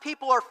unless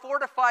people are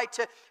fortified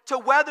to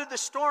weather the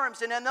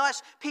storms, and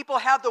unless people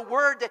have the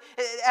word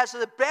as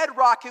the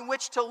bedrock in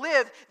which to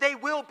live, they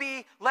will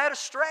be led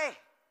astray.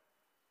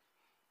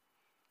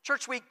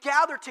 Church, we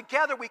gather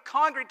together, we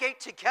congregate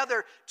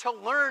together to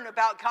learn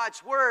about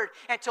God's word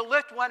and to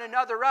lift one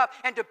another up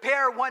and to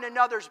bear one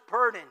another's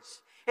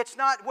burdens. It's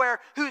not where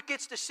who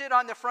gets to sit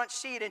on the front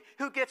seat and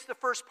who gets the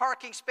first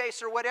parking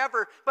space or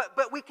whatever,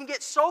 but we can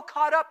get so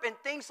caught up in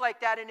things like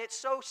that, and it's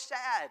so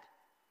sad.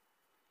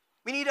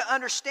 We need to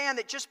understand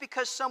that just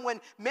because someone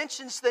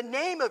mentions the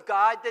name of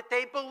God, that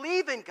they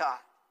believe in God.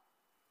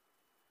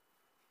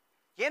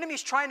 The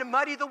enemy's trying to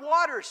muddy the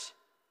waters.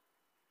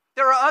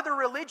 There are other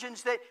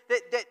religions that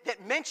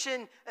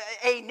mention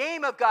a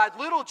name of God,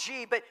 little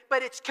g, but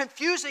it's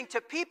confusing to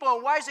people.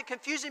 And why is it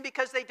confusing?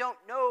 Because they don't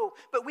know.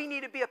 But we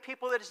need to be a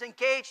people that is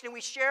engaged, and we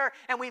share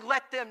and we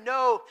let them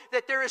know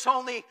that there is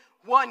only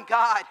one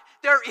God.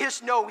 There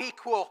is no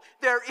equal.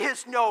 There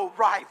is no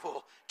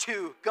rival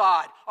to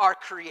God, our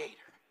Creator.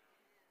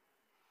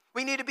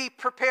 We need to be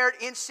prepared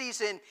in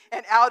season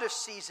and out of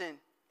season.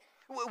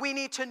 We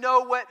need to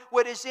know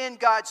what is in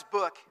God's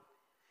book.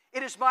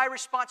 It is my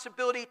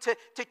responsibility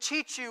to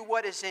teach you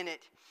what is in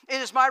it.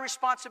 It is my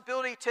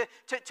responsibility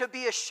to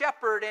be a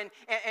shepherd, and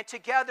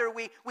together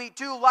we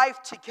do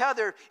life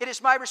together. It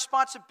is my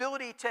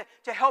responsibility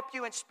to help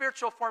you in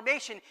spiritual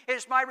formation. It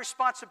is my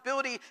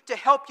responsibility to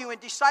help you in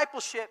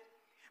discipleship.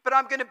 But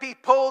I'm going to be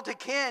bold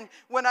again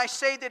when I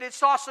say that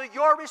it's also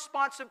your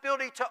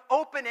responsibility to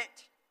open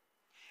it.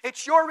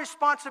 It's your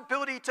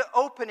responsibility to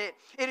open it.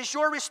 It is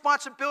your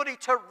responsibility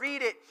to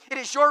read it. It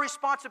is your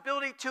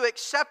responsibility to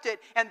accept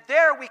it. And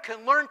there we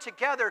can learn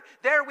together.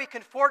 There we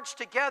can forge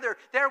together.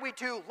 There we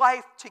do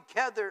life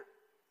together.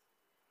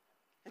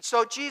 And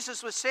so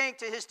Jesus was saying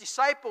to his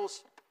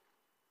disciples,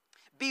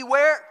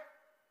 beware,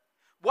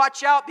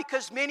 watch out,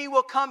 because many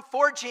will come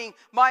forging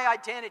my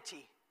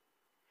identity.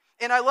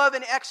 And I love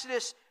in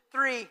Exodus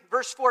 3,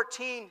 verse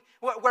 14,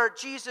 where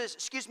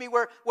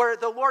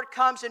the Lord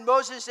comes, and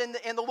Moses and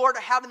the Lord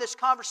are having this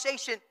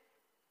conversation.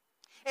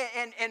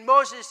 And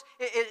Moses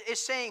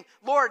is saying,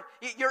 Lord,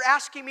 you're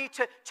asking me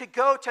to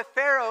go to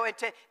Pharaoh and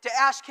to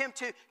ask him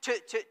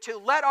to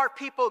let our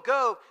people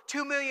go,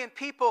 2 million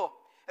people.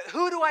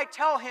 Who do I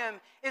tell him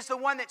is the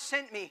one that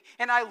sent me?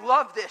 And I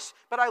love this,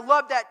 but I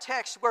love that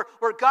text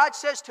where God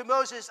says to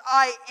Moses,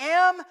 I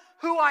am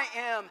who I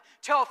am.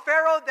 Tell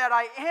Pharaoh that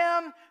I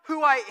am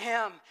who I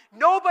am.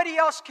 Nobody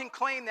else can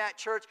claim that,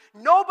 church.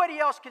 Nobody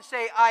else can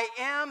say, I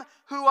am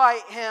who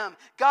I am.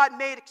 God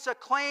makes a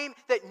claim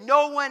that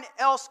no one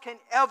else can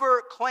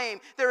ever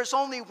claim. There is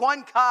only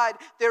one God.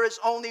 There is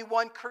only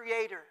one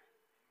Creator.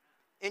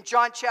 In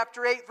John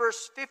chapter 8,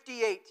 verse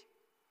 58,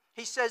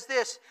 he says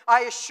this,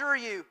 I assure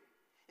you,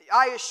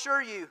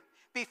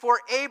 before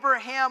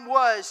Abraham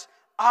was,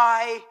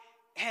 I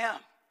am.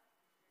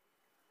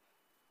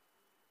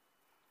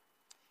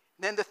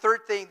 And then the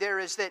third thing there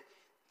is that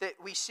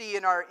we see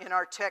in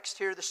our text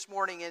here this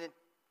morning and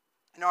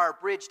in our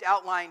abridged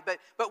outline, but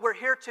we're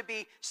here to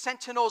be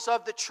sentinels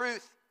of the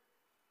truth.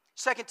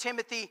 2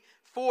 Timothy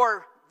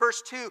 4,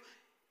 verse 2,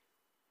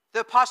 the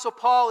Apostle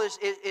Paul is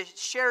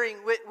sharing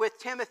with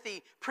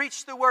Timothy,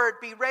 preach the word,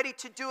 be ready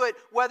to do it,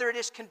 whether it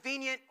is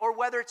convenient or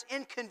whether it's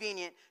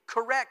inconvenient.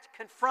 Correct,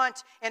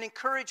 confront, and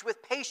encourage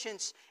with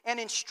patience and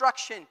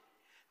instruction.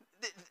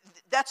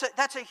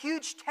 That's a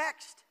huge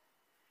text.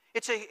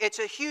 It's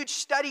a huge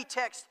study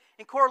text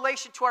in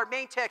correlation to our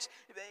main text.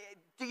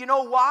 Do you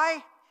know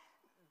why?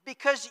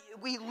 Because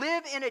we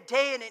live in a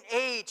day and an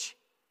age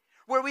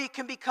where we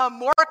can become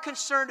more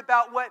concerned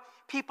about what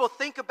people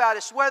think about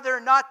us, whether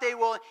or not they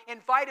will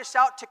invite us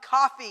out to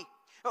coffee,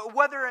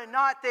 whether or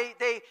not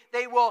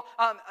they will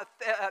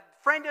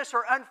friend us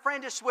or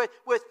unfriend us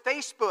with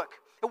Facebook,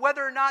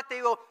 whether or not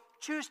they will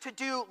choose to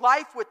do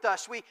life with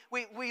us.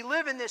 We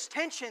live in this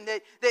tension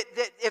that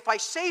if I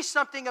say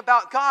something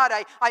about God,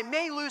 I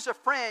may lose a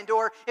friend,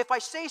 or if I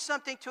say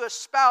something to a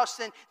spouse,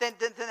 then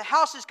the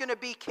house is going to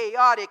be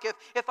chaotic.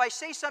 If I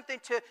say something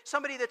to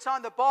somebody that's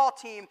on the ball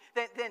team,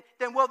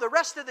 then will the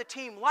rest of the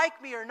team like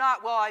me or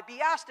not? Will I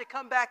be asked to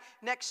come back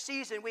next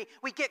season?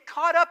 We get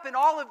caught up in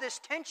all of this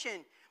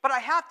tension. But I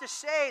have to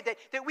say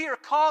that we are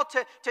called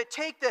to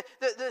take the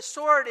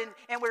sword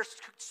and we're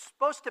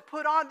supposed to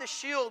put on the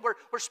shield.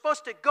 We're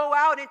supposed to go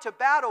out into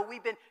battle.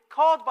 We've been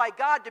called by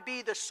God to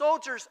be the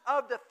soldiers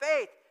of the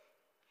faith.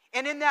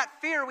 And in that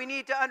fear, we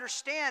need to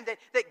understand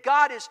that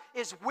God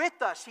is with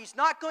us. He's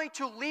not going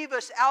to leave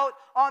us out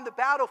on the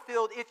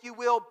battlefield, if you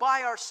will,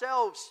 by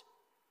ourselves.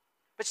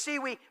 But see,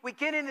 we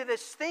get into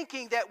this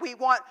thinking that we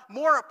want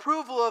more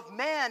approval of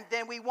man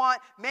than we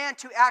want man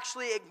to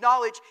actually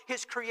acknowledge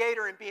his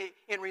Creator and be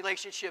in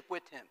relationship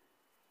with him.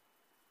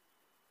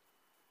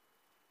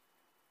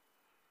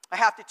 I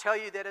have to tell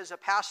you that as a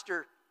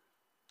pastor,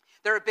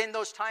 there have been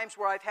those times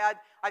where I've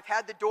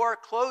had the door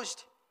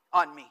closed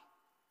on me.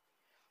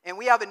 And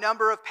we have a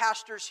number of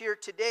pastors here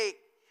today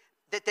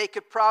that they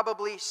could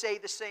probably say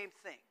the same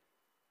thing.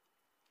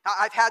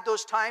 I've had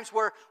those times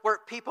where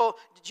people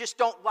just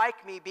don't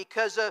like me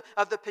because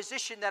of the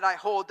position that I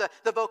hold,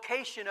 the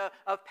vocation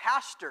of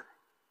pastor.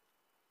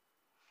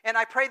 And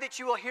I pray that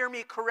you will hear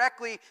me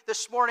correctly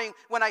this morning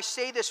when I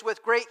say this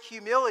with great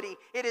humility.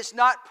 It is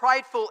not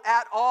prideful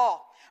at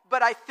all.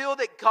 But I feel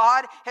that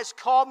God has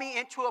called me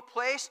into a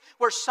place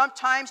where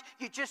sometimes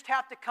you just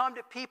have to come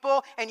to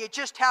people and you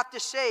just have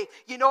to say,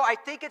 you know, I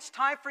think it's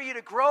time for you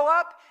to grow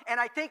up, and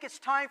I think it's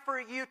time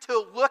for you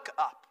to look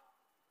up.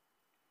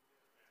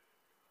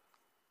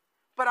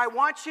 But I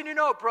want you to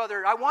know,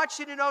 brother, I want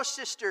you to know,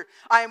 sister,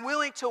 I am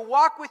willing to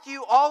walk with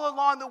you all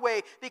along the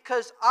way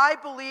because I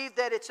believe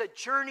that it's a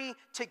journey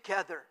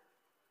together.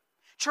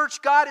 Church,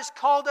 God has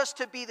called us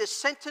to be the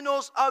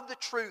sentinels of the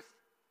truth.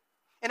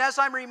 And as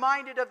I'm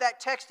reminded of that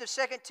text of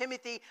 2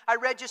 Timothy I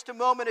read just a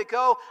moment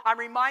ago, I'm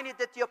reminded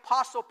that the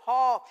Apostle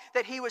Paul,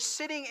 that he was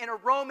sitting in a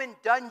Roman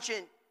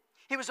dungeon.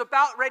 He was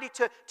about ready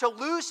to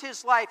lose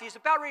his life. He was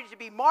about ready to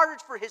be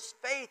martyred for his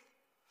faith.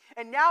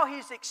 And now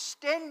he's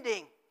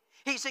extending,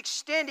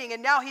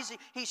 and now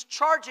he's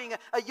charging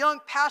a young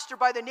pastor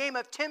by the name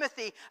of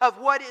Timothy of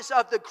what is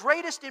of the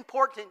greatest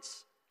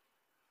importance.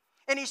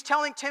 And he's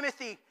telling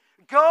Timothy,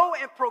 go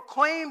and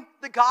proclaim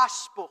the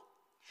gospel.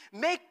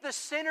 Make the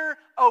sinner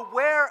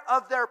aware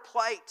of their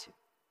plight.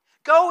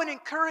 Go and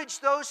encourage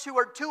those who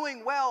are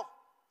doing well,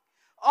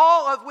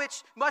 all of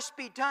which must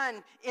be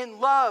done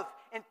in love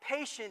and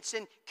patience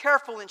and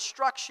careful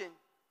instruction.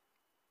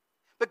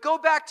 But go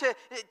back to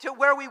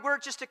where we were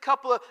just a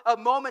couple of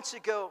moments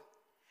ago.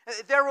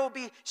 There will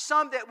be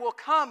some that will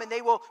come and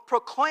they will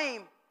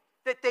proclaim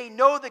that they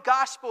know the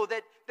gospel,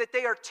 that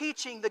they are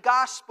teaching the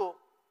gospel.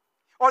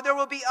 Or there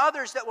will be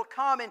others that will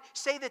come and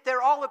say that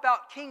they're all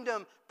about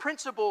kingdom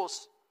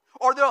principles.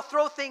 Or they'll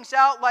throw things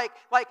out like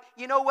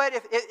you know what?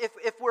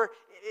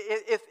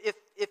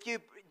 If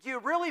you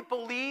really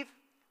believe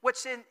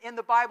what's in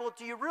the Bible,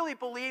 do you really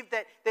believe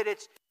that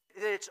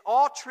it's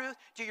all truth?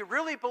 Do you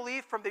really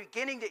believe from the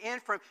beginning to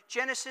end, from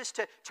Genesis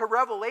to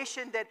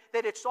Revelation, that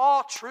it's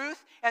all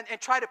truth? And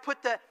try to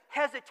put the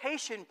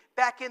hesitation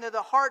back into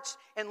the hearts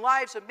and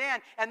lives of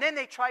man. And then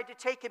they tried to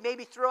take and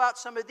maybe throw out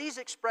some of these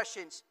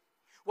expressions.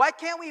 Why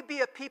can't we be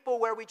a people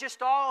where we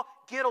just all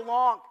get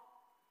along?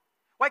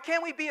 Why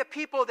can't we be a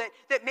people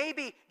that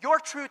maybe your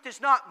truth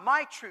is not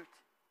my truth?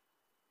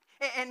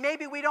 And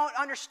maybe we don't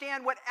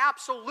understand what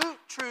absolute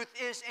truth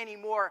is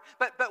anymore.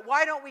 But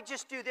why don't we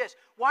just do this?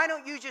 Why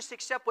don't you just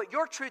accept what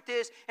your truth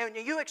is, and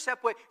you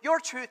accept what your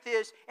truth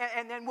is,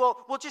 and then we'll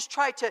just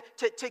try to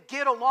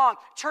get along.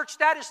 Church,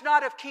 that is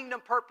not of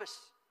kingdom purpose.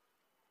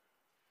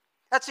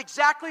 That's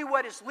exactly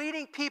what is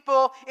leading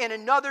people in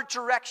another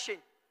direction.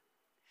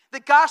 The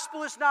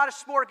gospel is not a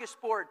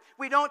smorgasbord.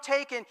 We don't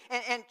take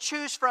and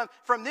choose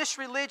from this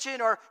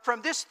religion or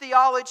from this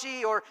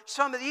theology or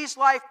some of these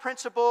life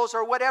principles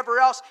or whatever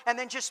else and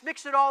then just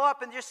mix it all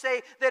up and just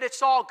say that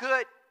it's all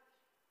good.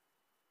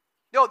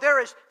 No,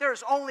 there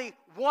is only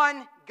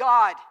one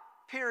God,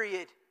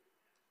 period.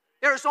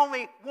 There is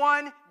only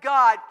one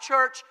God,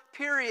 church,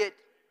 period.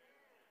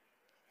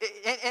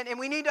 And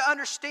we need to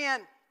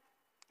understand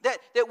that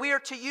we are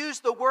to use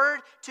the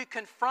word to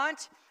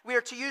confront. We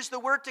are to use the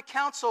word to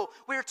counsel.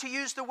 We are to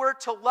use the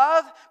word to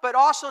love, but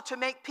also to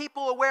make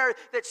people aware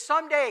that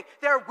someday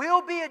there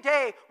will be a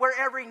day where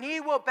every knee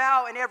will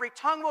bow and every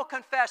tongue will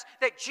confess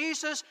that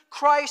Jesus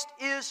Christ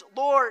is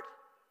Lord.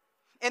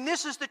 And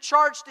this is the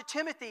charge to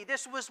Timothy.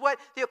 This was what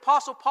the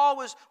Apostle Paul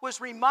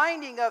was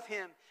reminding of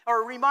him,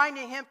 or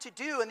reminding him to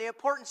do, and the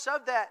importance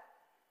of that.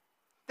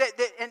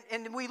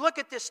 And we look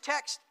at this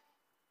text,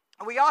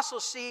 and we also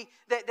see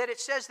that it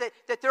says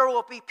that there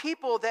will be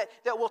people that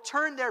will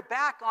turn their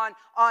back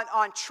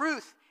on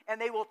truth, and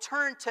they will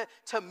turn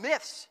to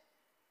myths.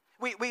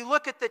 We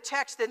look at the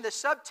text and the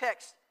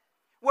subtext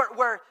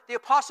where the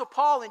Apostle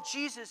Paul and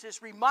Jesus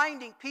is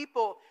reminding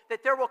people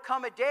that there will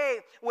come a day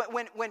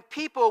when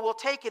people will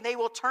take and they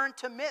will turn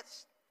to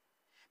myths.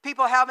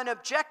 People have an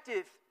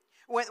objective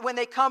when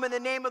they come in the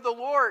name of the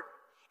Lord,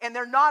 and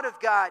they're not of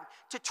God,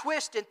 to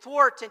twist and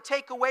thwart and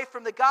take away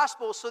from the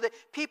gospel so that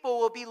people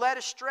will be led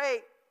astray.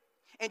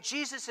 And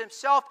Jesus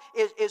himself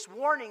is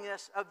warning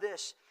us of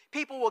this.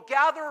 People will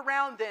gather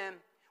around them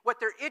what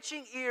their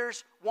itching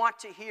ears want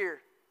to hear.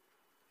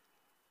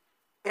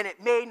 And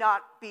it may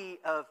not be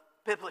of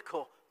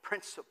biblical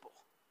principle.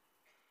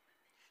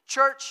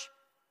 Church,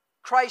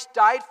 Christ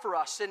died for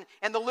us.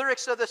 And the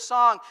lyrics of the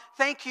song,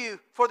 thank you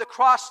for the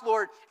cross,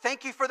 Lord.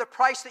 Thank you for the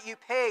price that you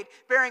paid,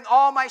 bearing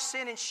all my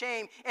sin and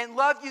shame. In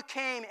love you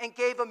came and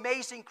gave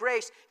amazing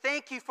grace.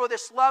 Thank you for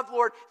this love,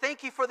 Lord.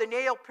 Thank you for the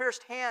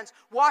nail-pierced hands.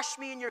 Wash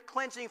me in your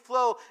cleansing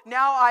flow.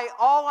 Now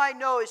all I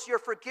know is your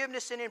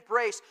forgiveness and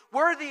embrace.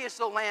 Worthy is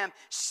the Lamb,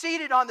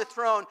 seated on the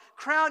throne.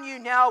 Crown you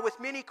now with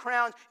many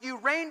crowns. You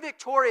reign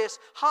victorious,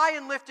 high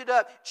and lifted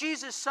up.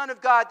 Jesus, Son of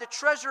God, the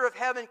treasure of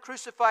heaven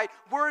crucified.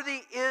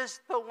 Worthy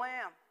is the Lamb.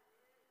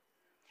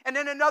 And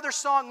then another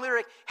song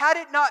lyric, had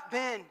it not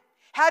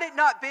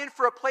been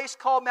for a place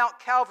called Mount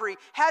Calvary,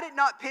 had it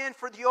not been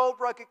for the old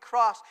rugged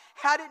cross,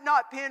 had it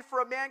not been for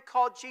a man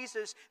called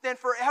Jesus, then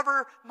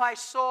forever my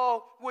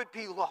soul would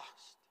be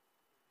lost.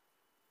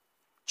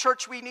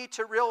 Church, we need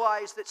to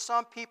realize that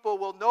some people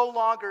will no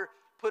longer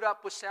put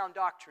up with sound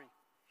doctrine.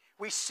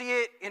 We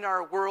see it in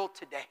our world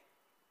today.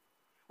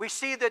 We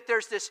see that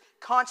there's this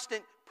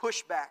constant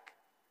pushback.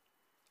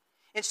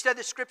 Instead,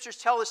 the scriptures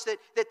tell us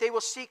that they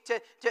will seek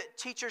to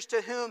teachers to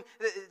whom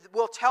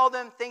will tell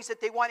them things that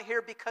they want to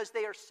hear because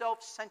they are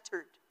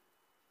self-centered.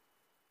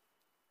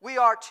 We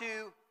are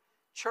to,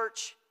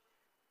 church,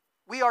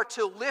 we are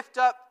to lift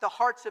up the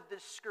hearts of the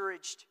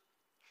discouraged.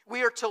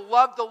 We are to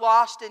love the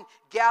lost and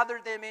gather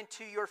them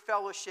into your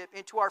fellowship,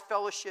 into our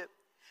fellowship,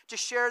 to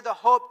share the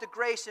hope, the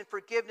grace, and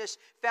forgiveness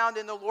found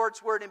in the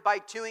Lord's word. And by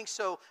doing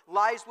so,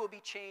 lives will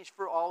be changed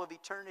for all of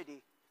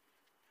eternity.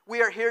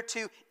 We are here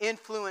to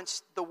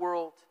influence the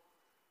world.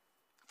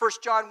 1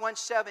 John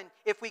 1:7,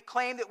 if we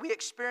claim that we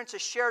experience a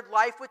shared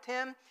life with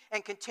him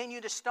and continue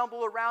to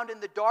stumble around in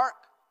the dark,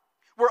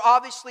 we're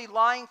obviously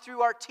lying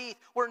through our teeth.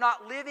 We're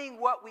not living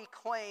what we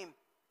claim.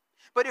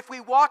 But if we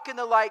walk in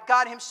the light,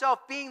 God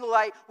himself being the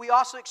light, we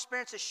also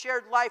experience a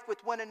shared life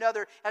with one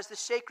another as the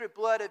sacred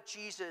blood of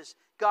Jesus,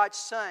 God's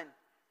Son,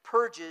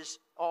 purges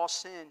all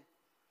sin.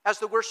 As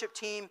the worship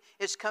team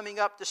is coming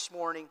up this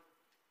morning,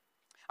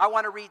 I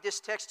want to read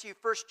this text to you,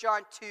 1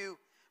 John 2,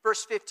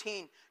 verse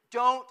 15.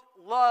 Don't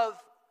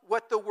love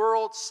what the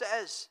world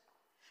says.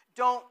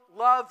 Don't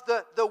love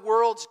the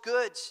world's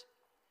goods.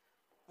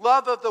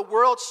 Love of the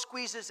world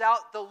squeezes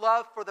out the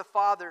love for the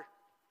Father.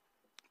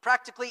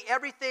 Practically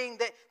everything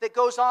that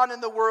goes on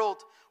in the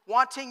world,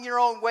 wanting your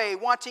own way,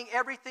 wanting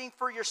everything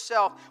for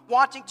yourself,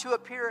 wanting to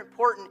appear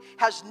important,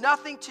 has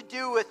nothing to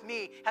do with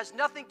me, has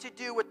nothing to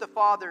do with the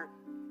Father.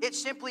 It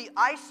simply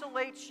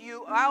isolates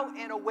you out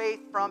and away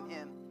from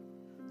him.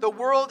 The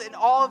world and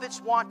all of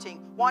its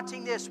wanting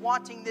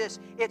this,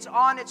 it's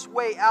on its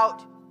way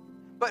out.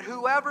 But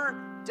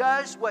whoever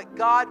does what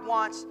God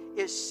wants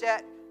is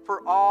set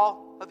for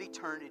all of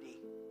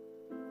eternity.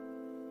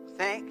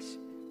 Thanks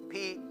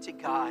be to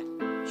God,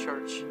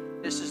 church.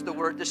 This is the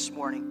word this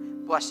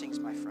morning. Blessings,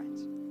 my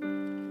friends.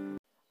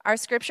 Our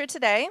scripture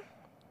today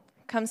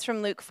comes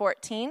from Luke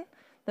 14,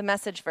 the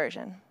Message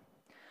version.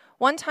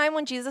 One time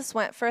when Jesus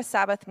went for a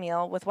Sabbath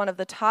meal with one of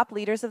the top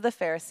leaders of the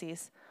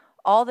Pharisees,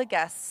 all the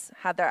guests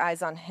had their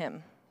eyes on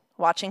him,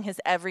 watching his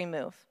every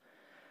move.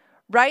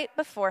 Right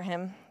before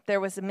him, there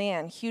was a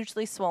man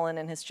hugely swollen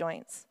in his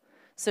joints.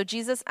 So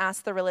Jesus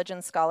asked the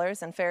religion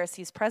scholars and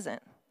Pharisees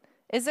present,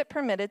 "Is it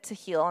permitted to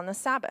heal on the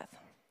Sabbath?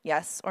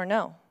 Yes or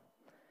no?"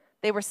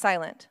 They were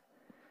silent.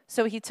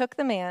 So he took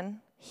the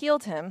man,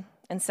 healed him,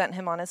 and sent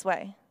him on his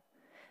way.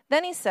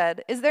 Then he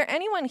said, "Is there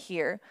anyone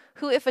here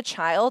who, if a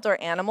child or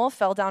animal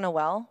fell down a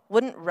well,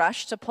 wouldn't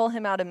rush to pull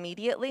him out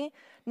immediately,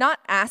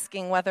 not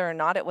asking whether or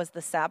not it was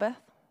the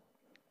Sabbath?"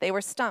 They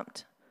were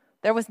stumped.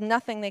 There was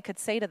nothing they could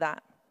say to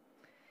that.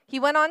 He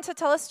went on to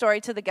tell a story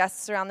to the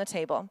guests around the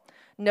table.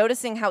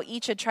 Noticing how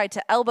each had tried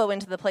to elbow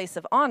into the place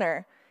of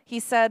honor, he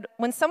said,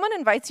 "When someone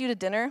invites you to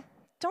dinner,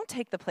 don't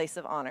take the place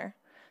of honor.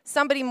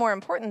 Somebody more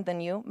important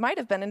than you might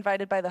have been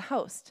invited by the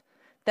host.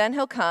 Then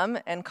he'll come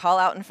and call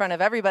out in front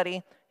of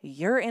everybody,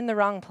 'You're in the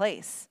wrong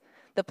place.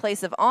 The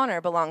place of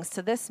honor belongs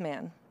to this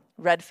man.'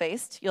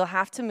 Red-faced, you'll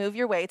have to move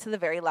your way to the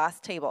very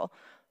last table,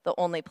 the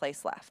only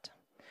place left.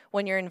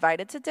 When you're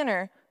invited to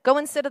dinner, go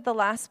and sit at the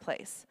last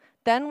place.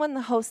 Then when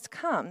the host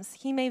comes,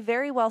 he may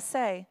very well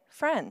say,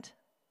 'Friend,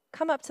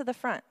 come up to the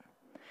front.'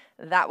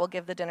 That will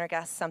give the dinner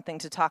guests something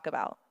to talk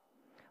about.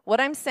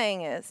 What I'm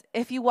saying is,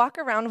 if you walk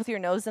around with your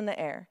nose in the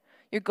air,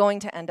 you're going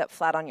to end up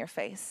flat on your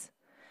face.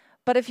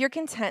 But if you're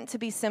content to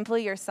be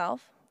simply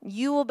yourself,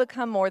 you will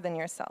become more than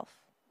yourself."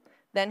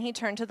 Then he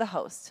turned to the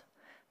host.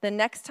 "The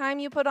next time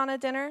you put on a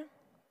dinner,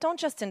 don't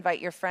just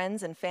invite your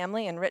friends and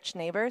family and rich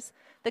neighbors,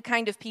 the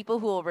kind of people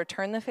who will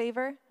return the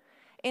favor.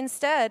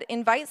 Instead,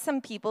 invite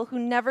some people who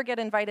never get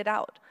invited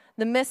out,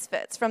 the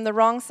misfits from the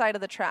wrong side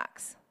of the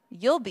tracks.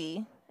 You'll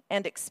be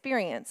and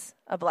experience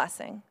a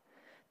blessing.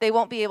 They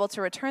won't be able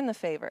to return the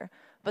favor,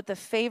 but the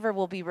favor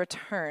will be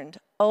returned.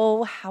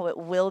 Oh, how it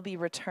will be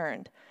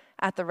returned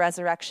at the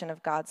resurrection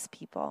of God's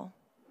people."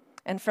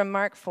 And from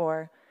Mark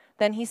 4,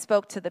 then he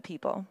spoke to the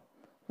people.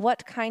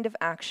 "What kind of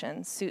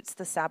action suits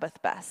the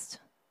Sabbath best?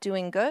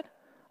 Doing good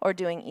or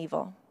doing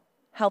evil?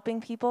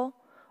 Helping people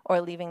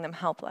or leaving them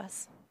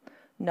helpless?"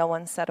 No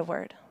one said a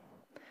word.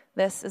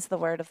 This is the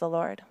word of the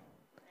Lord.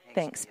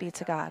 Thanks be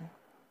to God.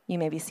 You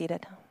may be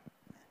seated.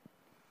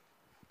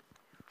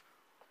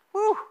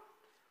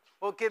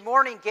 Well, good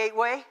morning,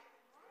 Gateway.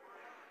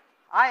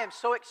 I am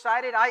so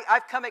excited.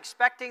 I've come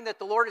expecting that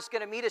the Lord is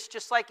going to meet us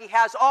just like He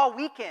has all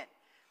weekend.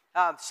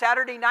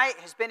 Saturday night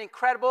has been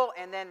incredible,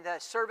 and then the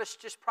service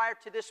just prior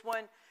to this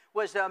one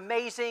was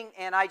amazing,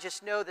 and I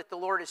just know that the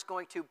Lord is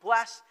going to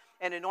bless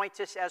and anoint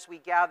us as we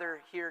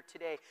gather here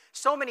today.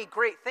 So many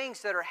great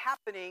things that are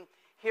happening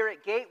here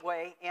at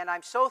Gateway, and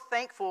I'm so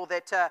thankful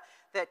that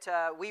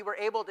we were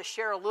able to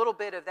share a little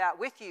bit of that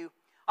with you.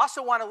 I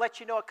also want to let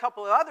you know a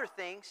couple of other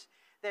things,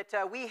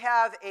 that we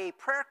have a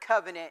prayer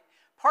covenant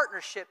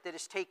partnership that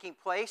is taking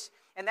place,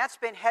 and that's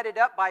been headed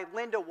up by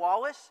Linda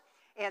Wallace.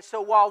 And so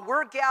while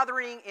we're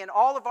gathering in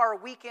all of our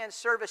weekend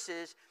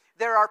services,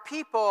 there are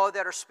people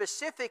that are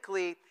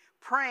specifically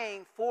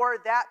praying for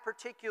that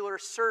particular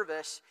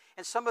service,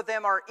 and some of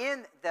them are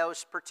in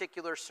those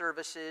particular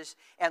services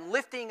and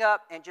lifting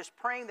up and just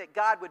praying that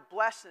God would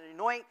bless and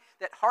anoint,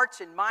 that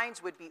hearts and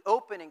minds would be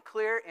open and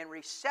clear and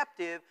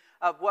receptive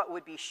of what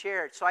would be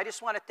shared. So I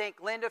just want to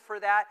thank Linda for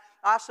that.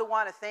 I also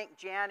want to thank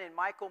Jan and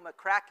Michael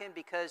McCracken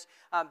because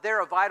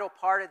they're a vital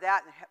part of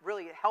that and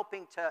really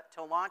helping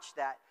to launch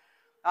that.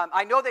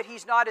 I know that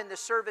he's not in the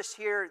service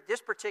here,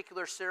 this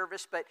particular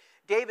service, but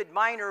David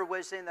Miner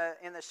was in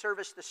the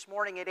service this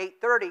morning at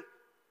 8:30,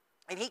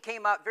 and he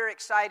came up very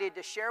excited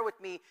to share with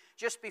me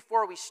just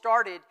before we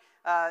started,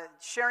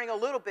 sharing a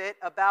little bit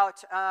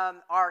about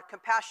our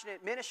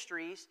compassionate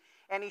ministries,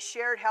 and he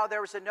shared how there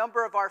was a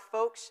number of our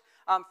folks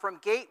from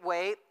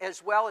Gateway,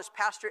 as well as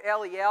Pastor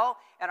Eliel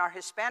and our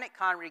Hispanic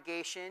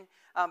congregation,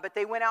 but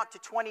they went out to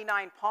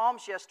 29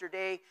 Palms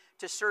yesterday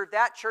to serve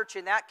that church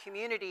in that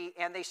community,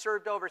 and they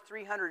served over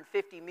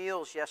 350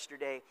 meals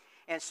yesterday.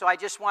 And so I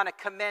just want to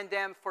commend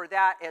them for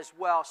that as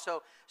well.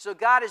 So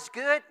God is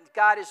good,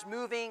 God is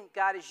moving,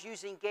 God is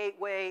using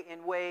Gateway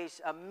in ways,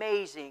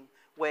 amazing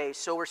ways.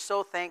 So we're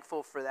so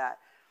thankful for that.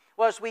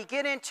 Well, as we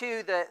get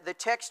into the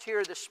text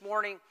here this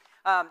morning,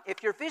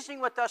 if you're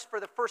visiting with us for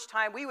the first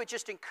time, we would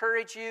just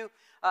encourage you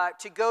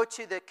to go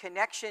to the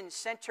Connection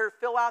Center,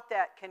 fill out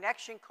that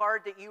connection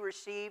card that you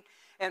received,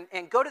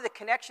 and go to the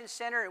Connection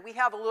Center, and we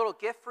have a little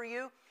gift for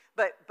you.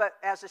 But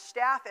as a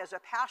staff, as a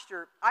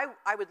pastor,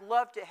 I would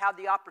love to have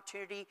the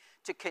opportunity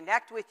to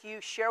connect with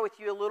you, share with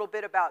you a little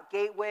bit about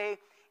Gateway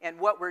and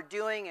what we're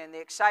doing and the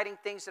exciting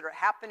things that are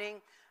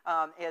happening,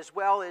 as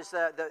well as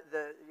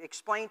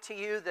explain to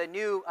you the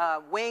new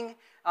wing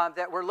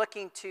that we're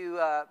looking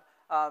to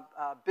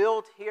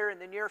build here in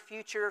the near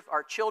future,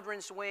 our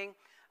children's wing.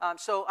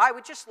 So I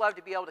would just love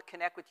to be able to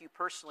connect with you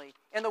personally.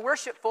 In the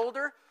worship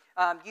folder,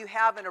 you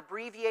have an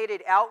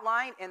abbreviated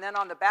outline, and then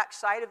on the back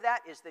side of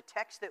that is the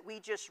text that we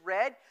just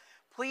read.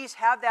 Please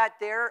have that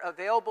there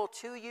available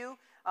to you.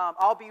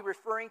 I'll be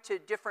referring to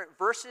different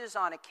verses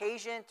on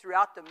occasion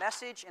throughout the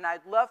message, and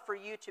I'd love for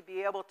you to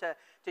be able to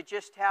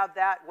just have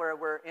that where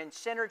we're in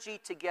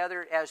synergy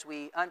together as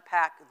we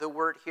unpack the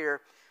word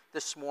here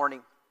this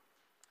morning.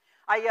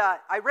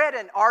 I read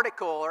an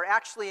article, or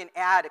actually an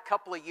ad, a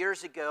couple of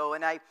years ago,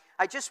 and I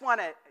just want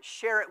to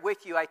share it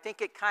with you. I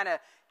think it kind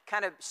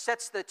of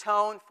sets the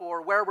tone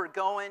for where we're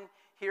going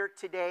here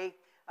today.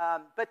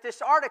 But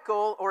this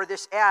article, or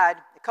this ad,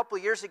 a couple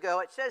of years ago,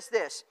 it says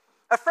this: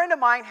 a friend of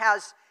mine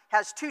has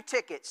 2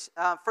 tickets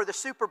for the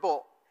Super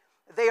Bowl.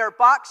 They are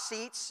box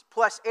seats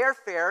plus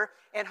airfare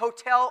and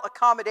hotel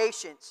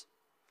accommodations.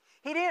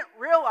 He didn't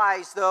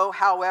realize, though,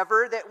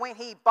 however, that when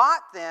he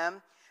bought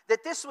them,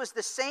 that this was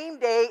the same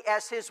day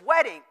as his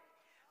wedding,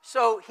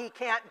 so he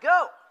can't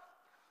go.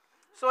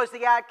 So as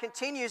the ad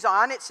continues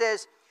on, it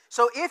says,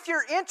 so if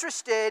you're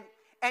interested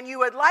and you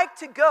would like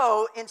to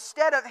go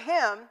instead of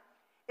him,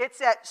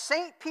 it's at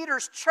St.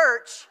 Peter's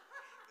Church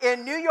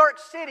in New York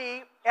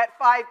City at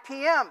 5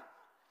 p.m.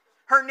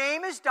 Her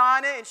name is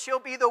Donna, and she'll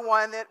be the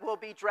one that will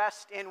be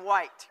dressed in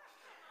white.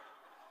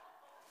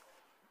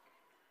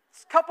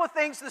 A couple of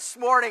things this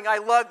morning. I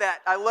love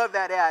that. I love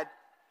that ad.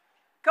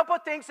 A couple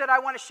of things that I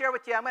want to share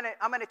with you. I'm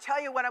going to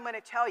tell you what I'm going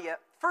to tell you.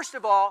 First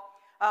of all,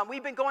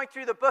 we've been going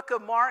through the book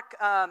of Mark,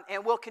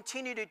 and we'll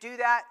continue to do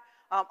that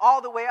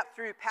all the way up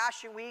through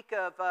Passion Week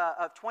of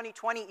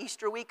 2020,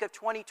 Easter week of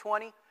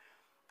 2020.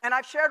 And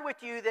I've shared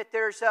with you that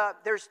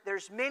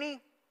there's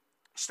many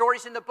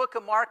stories in the book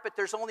of Mark, but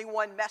there's only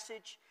one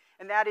message,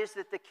 and that is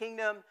that the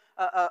kingdom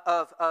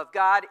of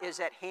God is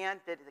at hand,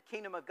 that the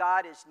kingdom of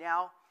God is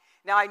now.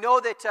 Now, I know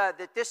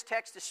that this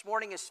text this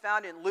morning is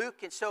found in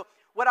Luke, and so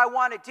what I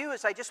want to do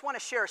is I just want to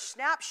share a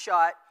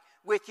snapshot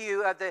with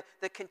you of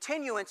the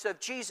continuance of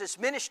Jesus'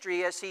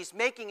 ministry as he's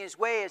making his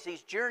way, as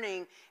he's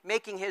journeying,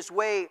 making his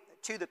way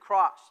to the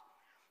cross.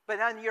 But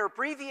on your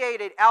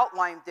abbreviated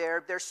outline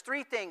there's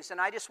 3 things,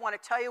 and I just want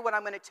to tell you what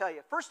I'm going to tell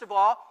you. First of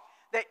all,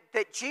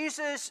 that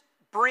Jesus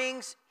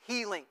brings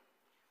healing.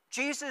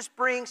 Jesus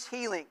brings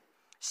healing.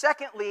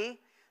 Secondly,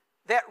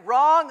 that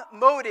wrong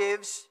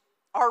motives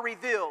are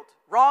revealed.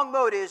 Wrong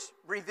motives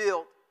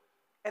revealed.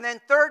 And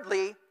then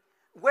thirdly,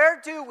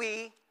 where do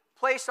we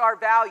place our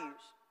values?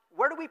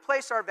 Where do we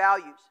place our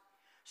values?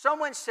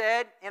 Someone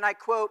said, and I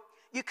quote,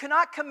 "You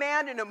cannot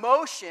command an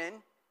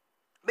emotion,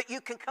 but you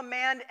can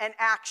command an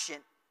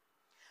action."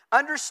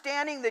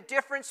 Understanding the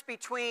difference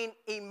between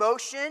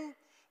emotion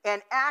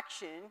and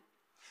action,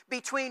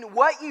 between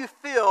what you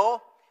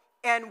feel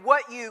and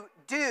what you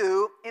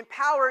do,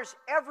 empowers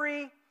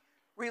every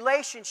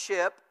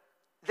relationship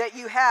that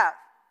you have.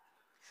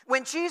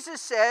 When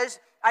Jesus says,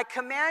 I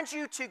command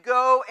you to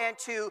go and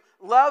to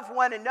love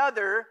one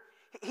another,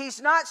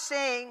 he's not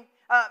saying,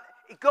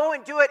 go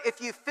and do it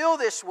if you feel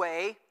this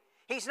way.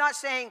 He's not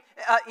saying,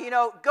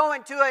 go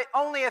and do it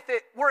only if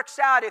it works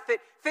out, if it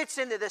fits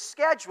into the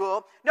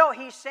schedule. No,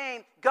 he's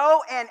saying,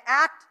 go and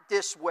act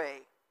this way.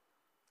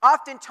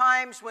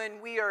 Oftentimes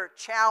when we are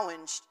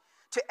challenged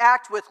to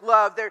act with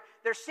love,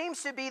 there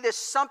seems to be this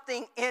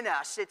something in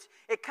us.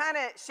 It kind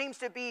of seems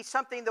to be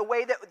something the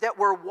way that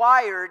we're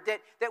wired,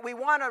 that we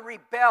want to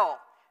rebel,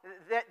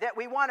 that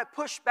we want to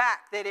push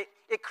back, that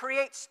it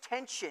creates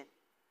tension.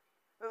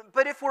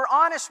 But if we're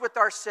honest with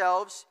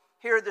ourselves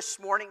here this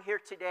morning, here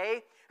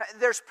today,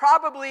 there's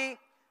probably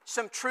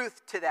some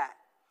truth to that.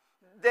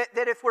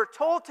 That if we're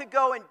told to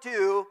go and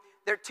do,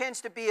 there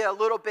tends to be a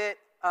little bit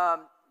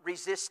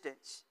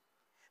resistance.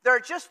 There are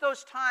just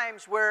those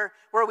times where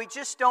we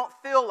just don't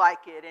feel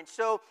like it. And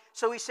so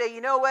we say,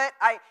 you know what,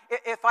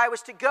 if I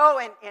was to go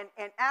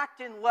and act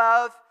in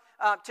love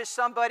to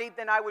somebody,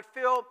 then I would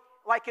feel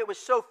like it was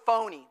so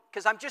phony,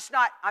 because I'm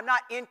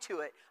not into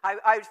it.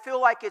 I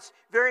feel like it's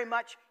very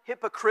much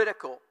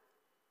hypocritical.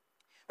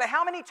 But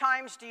how many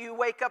times do you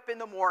wake up in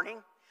the morning,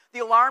 the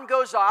alarm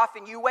goes off,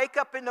 and you wake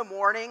up in the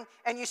morning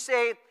and you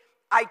say,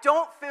 I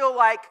don't feel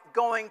like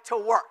going to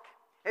work?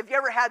 Have you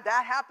ever had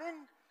that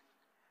happen?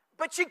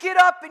 But you get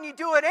up and you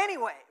do it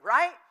anyway,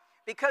 right?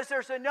 Because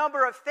there's a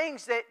number of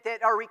things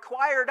that are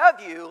required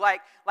of you,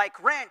 like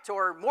rent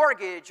or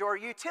mortgage or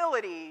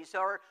utilities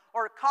or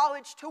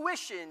college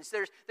tuitions.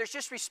 There's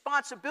just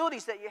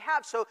responsibilities that you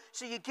have. So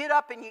you get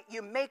up and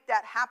you make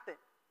that happen.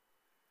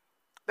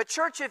 But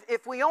church,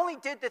 if we only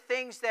did the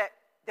things that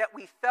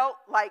we felt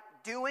like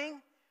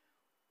doing,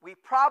 we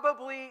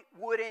probably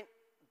wouldn't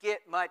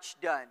get much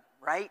done,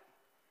 right?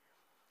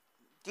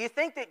 Do you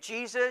think that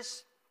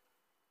Jesus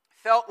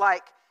felt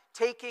like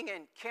taking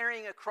and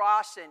carrying a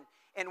cross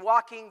and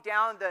walking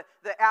down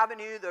the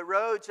avenue, the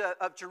roads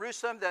of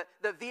Jerusalem,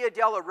 the Via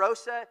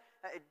Dolorosa?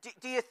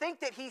 Do you think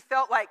that he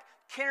felt like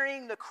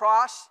carrying the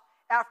cross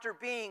after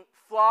being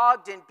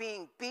flogged and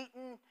being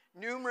beaten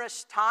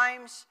numerous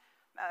times?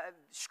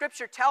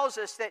 Scripture tells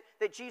us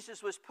that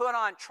Jesus was put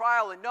on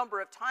trial a number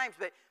of times,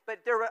 but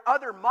there were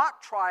other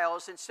mock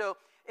trials, and so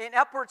in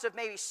upwards of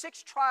maybe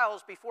 6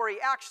 trials before he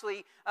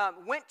actually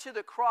went to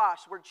the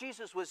cross, where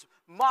Jesus was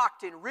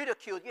mocked and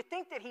ridiculed. You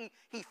think that he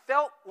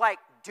felt like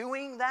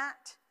doing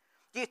that?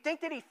 Do you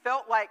think that he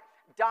felt like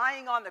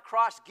dying on the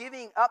cross,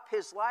 giving up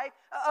his life?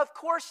 Of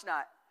course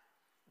not.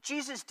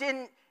 Jesus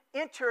didn't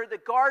enter the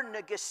Garden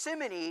of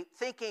Gethsemane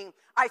thinking,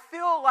 I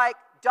feel like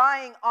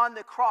dying on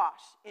the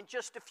cross in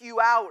just a few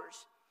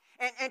hours.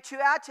 And to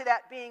add to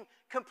that, being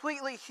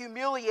completely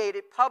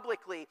humiliated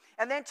publicly.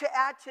 And then to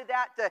add to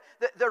that,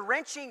 the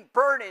wrenching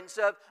burdens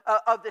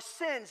of the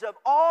sins of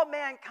all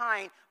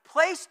mankind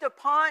placed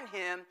upon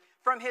him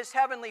from his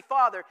heavenly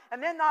Father.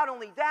 And then not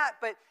only that,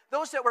 but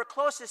those that were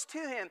closest to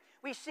him.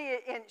 We see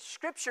it in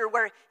Scripture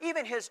where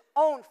even his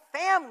own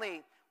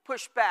family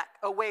pushed back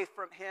away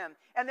from him.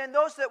 And then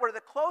those that were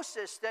the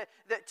closest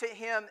to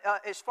him,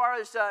 as far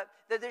as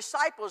the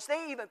disciples,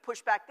 they even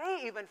pushed back.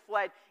 They even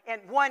fled,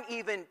 and one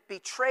even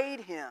betrayed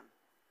him.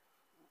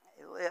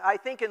 I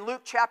think in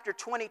Luke chapter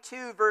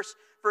 22, verse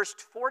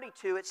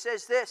 42, it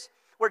says this,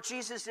 where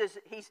Jesus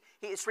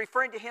is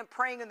referring to him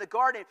praying in the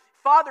garden,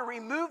 Father,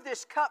 remove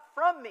this cup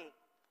from me,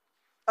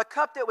 a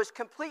cup that was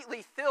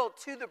completely filled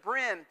to the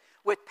brim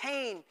with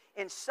pain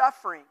and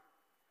suffering.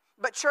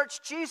 But church,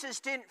 Jesus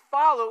didn't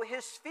follow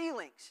his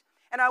feelings.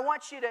 And I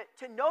want you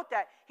to note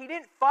that. He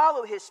didn't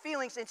follow his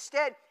feelings.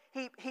 Instead,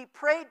 he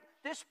prayed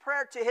this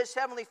prayer to his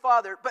heavenly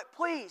Father. But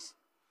please,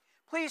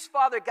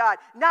 Father God,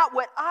 not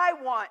what I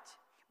want,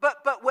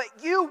 but what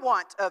you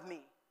want of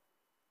me.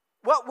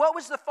 What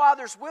was the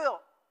Father's will?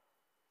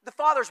 The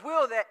Father's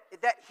will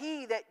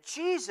that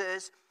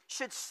Jesus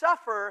should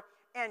suffer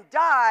and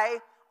die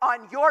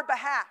on your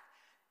behalf.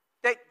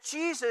 That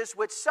Jesus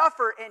would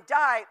suffer and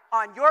die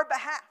on your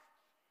behalf.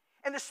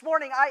 And this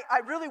morning,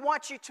 I really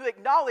want you to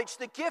acknowledge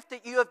the gift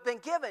that you have been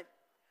given.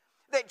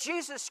 That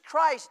Jesus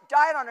Christ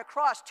died on a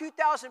cross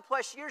 2,000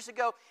 plus years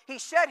ago. He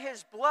shed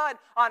his blood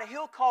on a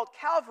hill called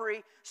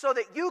Calvary so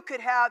that you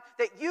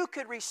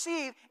could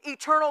receive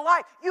eternal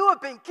life. You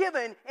have been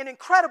given an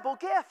incredible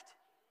gift.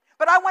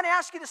 But I want to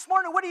ask you this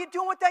morning, what are you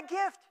doing with that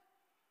gift?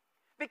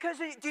 Because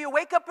do you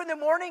wake up in the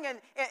morning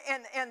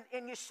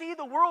and you see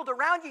the world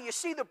around you, you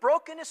see the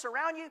brokenness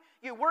around you,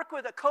 you work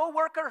with a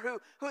coworker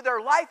who their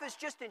life is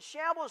just in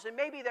shambles, and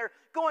maybe they're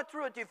going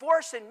through a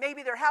divorce, and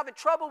maybe they're having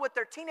trouble with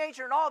their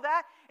teenager and all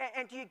that,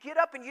 and do you get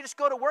up and you just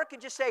go to work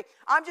and just say,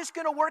 I'm just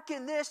going to work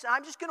in this, and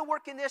I'm just going to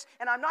work in this,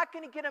 and I'm not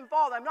going to get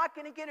involved, I'm not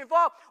going to get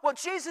involved. Well,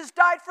 Jesus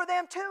died for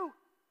them too.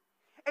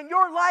 And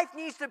your life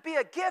needs to be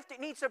a gift. It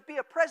needs to be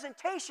a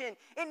presentation.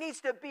 It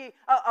needs to be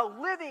a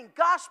living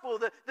gospel,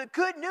 the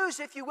good news,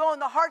 if you will, in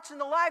the hearts and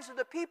the lives of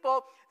the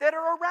people that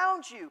are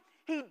around you.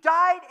 He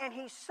died and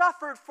he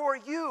suffered for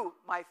you,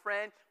 my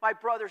friend, my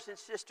brothers and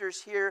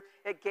sisters here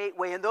at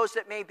Gateway, and those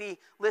that may be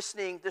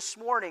listening this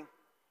morning.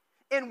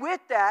 And with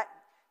that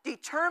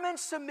determined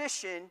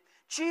submission,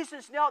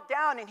 Jesus knelt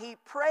down and he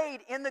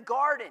prayed in the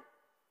garden.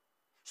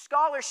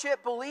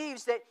 Scholarship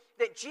believes that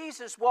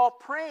Jesus, while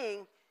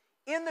praying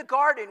in the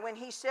garden, when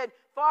he said,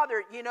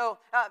 Father,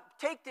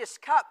 take this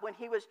cup, when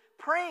he was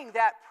praying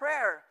that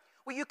prayer,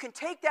 well, you can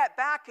take that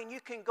back and you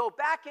can go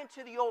back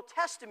into the Old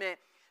Testament,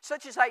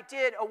 such as I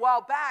did a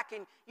while back,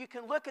 and you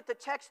can look at the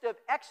text of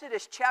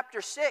Exodus chapter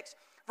 6,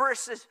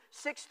 verses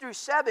 6 through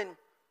 7,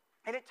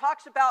 and it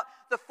talks about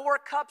the 4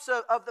 cups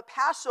of the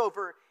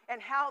Passover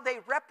and how they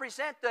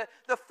represent the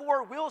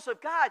 4 wills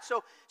of God.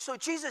 So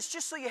Jesus,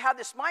 just so you have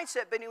this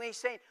mindset, but anyway, he's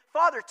saying,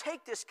 Father,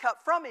 take this cup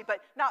from me,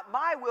 but not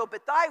my will,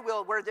 but thy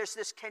will, where there's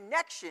this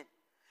connection.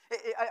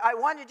 I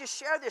wanted to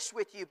share this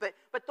with you, but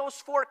those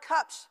 4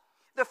 cups,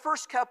 the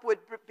first cup would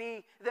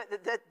be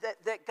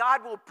that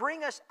God will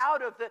bring us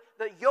out of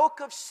the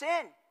yoke of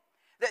sin.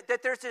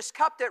 That there's this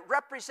cup that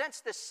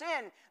represents the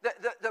sin,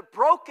 the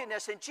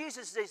brokenness, and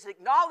Jesus is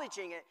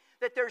acknowledging it,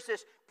 that there's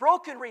this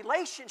broken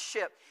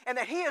relationship, and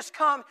that he has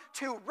come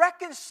to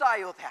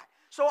reconcile that.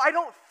 So I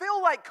don't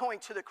feel like going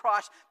to the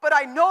cross, but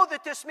I know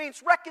that this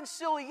means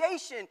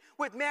reconciliation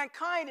with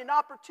mankind, an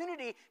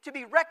opportunity to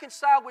be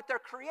reconciled with their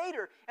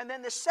Creator. And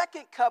then the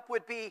second cup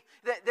would be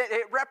that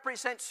it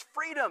represents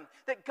freedom,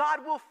 that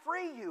God will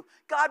free you.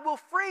 God will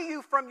free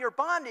you from your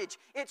bondage.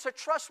 It's a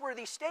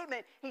trustworthy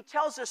statement. He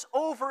tells us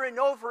over and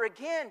over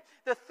again.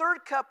 The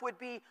third cup would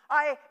be,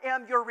 I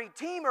am your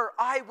Redeemer.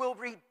 I will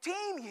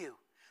redeem you.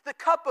 The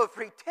cup of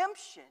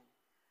redemption.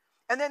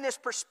 And then this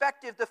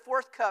perspective, the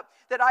fourth cup,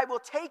 that I will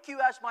take you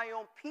as my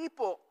own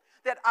people,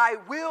 that I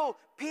will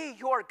be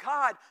your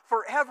God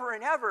forever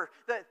and ever,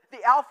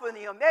 the Alpha and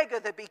the Omega,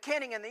 the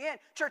beginning and the end.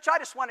 Church, I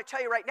just want to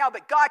tell you right now,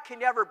 but God can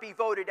never be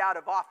voted out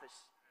of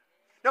office.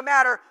 No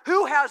matter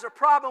who has a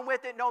problem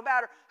with it, no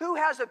matter who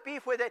has a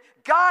beef with it,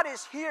 God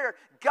is here.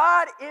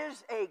 God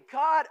is a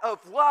God of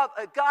love,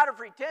 a God of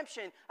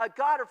redemption, a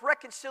God of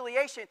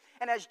reconciliation.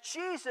 And as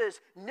Jesus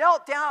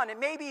knelt down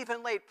and maybe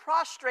even laid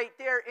prostrate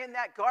there in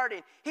that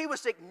garden, he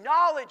was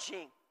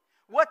acknowledging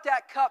what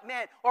that cup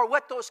meant, or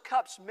what those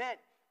cups meant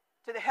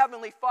to the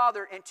Heavenly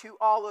Father and to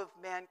all of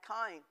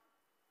mankind.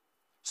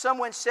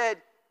 Someone said,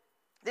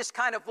 this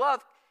kind of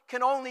love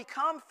can only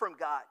come from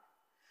God.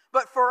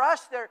 But for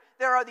us,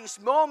 there are these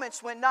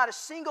moments when not a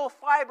single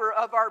fiber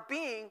of our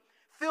being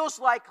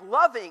feels like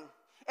loving,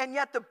 and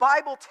yet the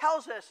Bible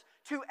tells us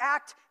to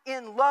act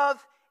in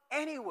love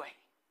anyway.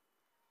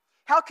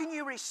 How can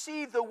you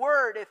receive the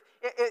word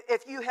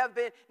if you have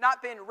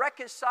not been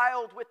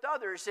reconciled with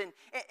others? And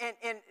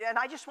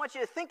I just want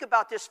you to think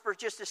about this for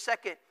just a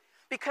second.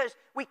 Because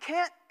we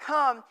can't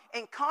come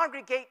and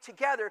congregate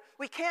together.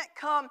 We can't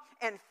come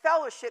and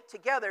fellowship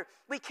together.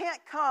 We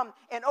can't come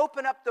and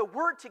open up the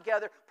Word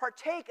together,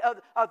 partake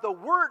of the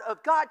Word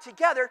of God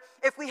together,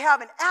 if we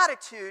have an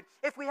attitude,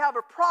 if we have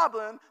a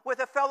problem with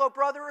a fellow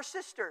brother or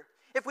sister.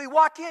 If we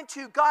walk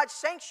into God's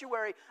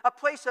sanctuary, a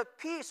place of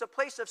peace, a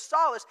place of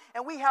solace,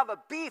 and we have a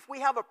beef, we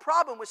have a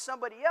problem with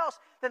somebody else,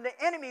 then the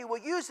enemy will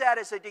use that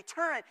as a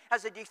deterrent,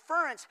 as a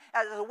deference,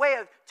 as a way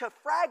to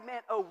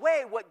fragment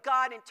away what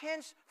God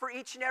intends for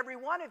each and every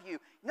one of you.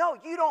 No,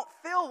 you don't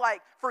feel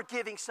like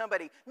forgiving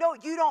somebody. No,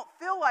 you don't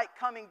feel like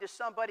coming to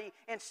somebody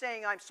and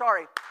saying, I'm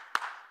sorry.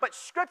 But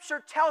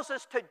Scripture tells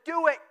us to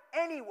do it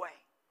anyway.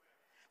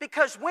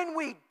 Because when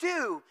we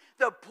do,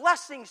 the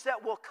blessings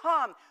that will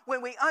come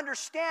when we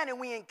understand and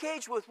we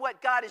engage with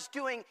what God is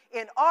doing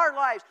in our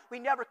lives, we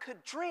never could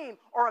dream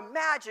or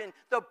imagine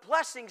the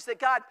blessings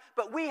that God,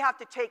 but we have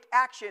to take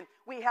action,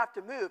 we have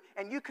to move.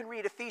 And you can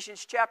read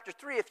Ephesians chapter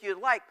 3 if you'd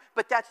like,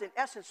 but that's in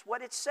essence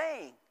what it's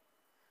saying.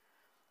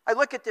 I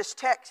look at this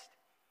text,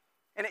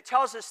 and it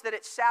tells us that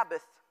it's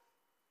Sabbath.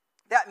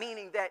 That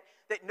meaning that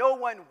no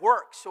one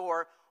works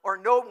or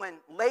no one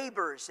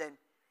labors.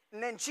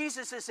 And then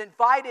Jesus is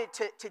invited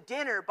to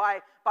dinner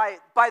by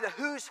the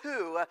who's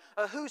who,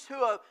 a who's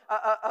who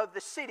of the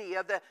city,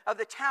 of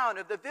the town,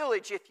 of the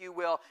village, if you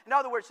will. In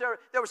other words,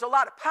 there was a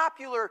lot of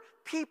popular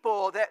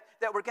people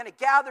that were going to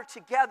gather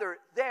together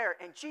there,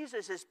 and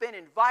Jesus has been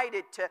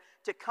invited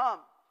to come.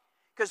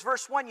 Because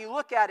verse 1, you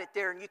look at it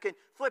there, and you can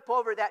flip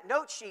over that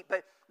note sheet,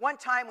 but one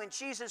time when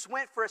Jesus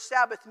went for a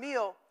Sabbath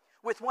meal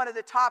with one of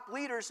the top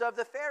leaders of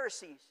the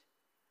Pharisees.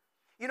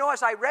 You know,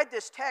 as I read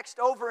this text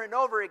over and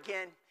over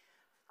again,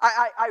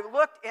 I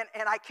looked,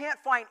 and I can't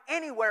find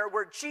anywhere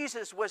where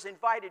Jesus was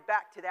invited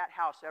back to that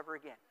house ever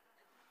again.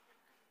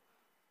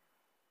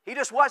 He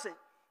just wasn't.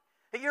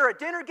 You're a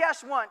dinner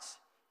guest once,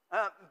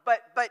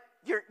 but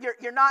you're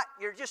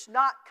just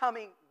not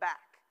coming back.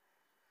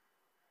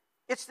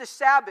 It's the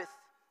Sabbath.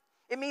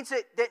 It means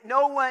that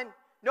no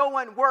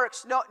one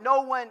works,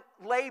 no one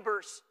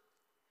labors.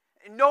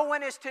 No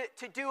one is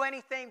to do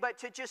anything but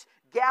to just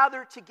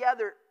gather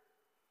together.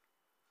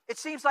 It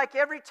seems like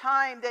every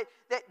time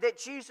that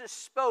Jesus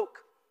spoke,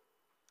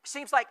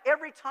 seems like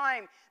every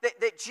time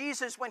that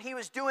Jesus, when he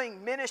was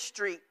doing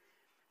ministry,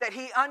 that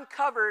he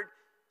uncovered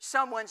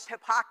someone's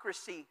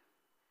hypocrisy.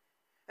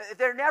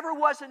 There never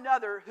was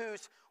another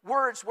whose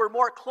words were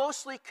more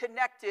closely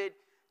connected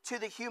to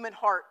the human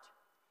heart.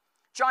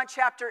 John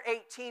chapter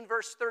 18,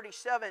 verse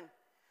 37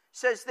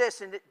 says this,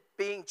 and it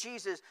being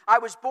Jesus, I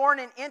was born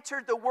and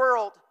entered the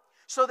world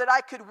so that I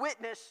could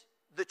witness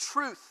the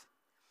truth.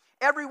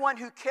 Everyone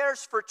who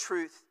cares for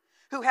truth,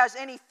 who has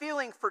any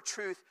feeling for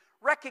truth,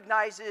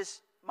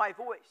 recognizes my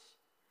voice.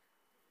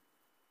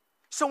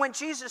 So when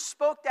Jesus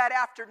spoke that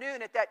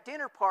afternoon at that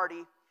dinner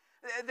party,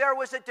 there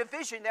was a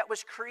division that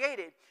was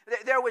created.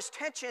 There was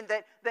tension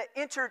that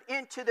entered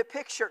into the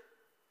picture.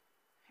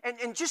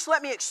 And just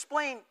let me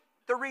explain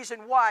the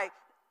reason why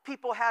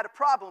people had a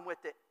problem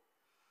with it.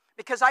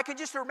 Because I can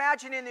just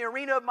imagine in the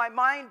arena of my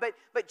mind,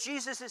 but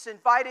Jesus is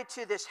invited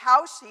to this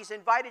house. He's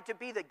invited to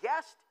be the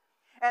guest.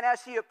 And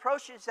as he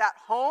approaches that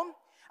home,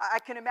 I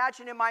can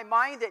imagine in my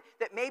mind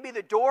that maybe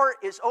the door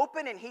is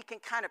open and he can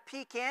kind of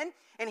peek in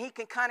and he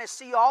can kind of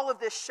see all of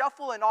this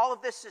shuffle and all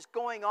of this is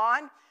going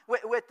on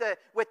with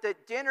the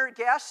dinner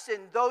guests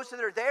and those that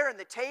are there and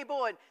the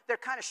table, and they're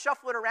kind of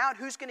shuffling around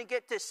who's going to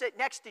get to sit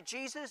next to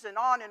Jesus and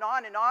on and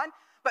on and on.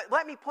 But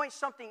let me point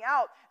something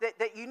out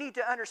that you need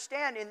to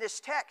understand in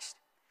this text.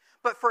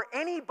 But for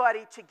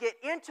anybody to get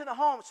into the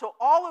home, so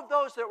all of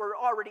those that were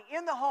already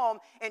in the home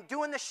and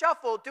doing the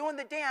shuffle, doing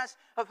the dance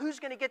of who's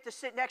going to get to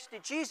sit next to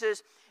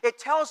Jesus, it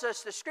tells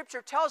us, the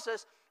scripture tells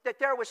us, that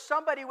there was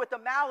somebody with a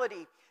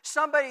malady,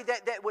 somebody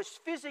that was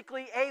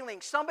physically ailing,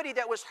 somebody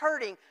that was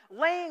hurting,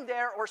 laying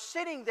there or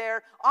sitting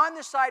there on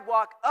the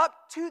sidewalk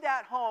up to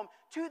that home,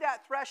 to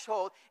that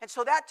threshold. And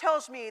so that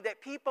tells me that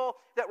people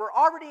that were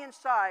already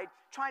inside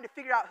trying to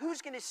figure out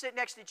who's going to sit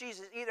next to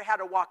Jesus either had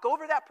to walk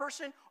over that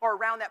person or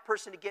around that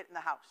person to get in the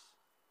house.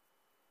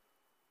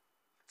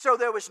 So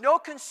there was no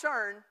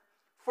concern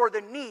for the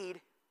need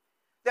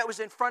that was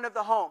in front of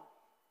the home.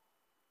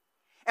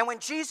 And when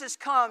Jesus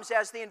comes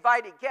as the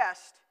invited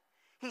guest,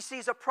 he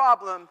sees a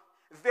problem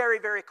very,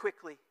 very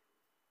quickly.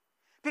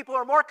 People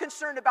are more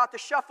concerned about the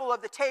shuffle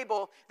of the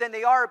table than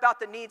they are about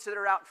the needs that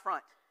are out in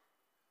front.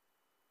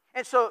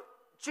 And so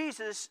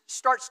Jesus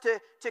starts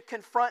to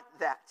confront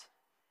that.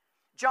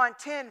 John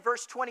 10,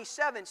 verse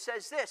 27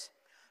 says this,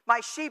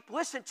 my sheep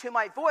listen to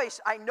my voice,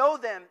 I know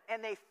them,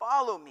 and they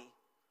follow me.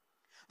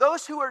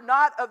 Those who are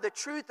not of the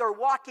truth or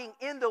walking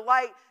in the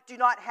light do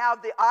not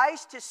have the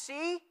eyes to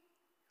see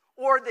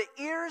or the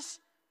ears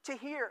to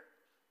hear.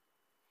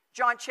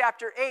 John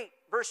chapter 8,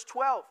 verse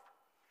 12.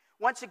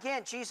 Once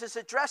again, Jesus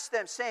addressed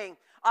them saying,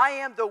 I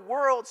am the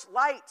world's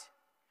light.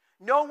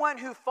 No one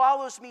who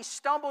follows me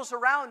stumbles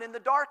around in the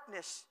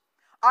darkness.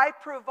 I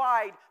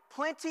provide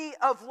plenty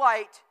of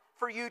light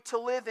for you to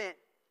live in.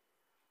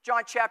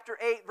 John chapter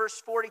 8, verse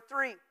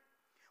 43.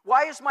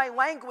 Why is my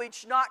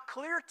language not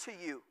clear to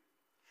you?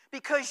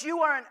 Because you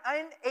are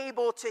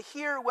unable to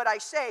hear what I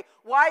say.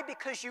 Why?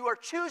 Because you are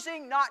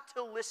choosing not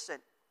to listen.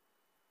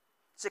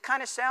 Does it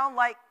kind of sound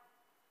like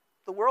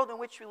the world in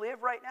which we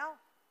live right now?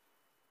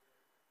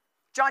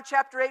 John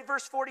chapter 8,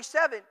 verse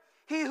 47.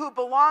 He who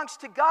belongs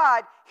to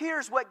God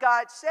hears what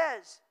God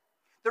says.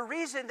 The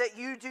reason that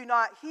you do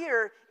not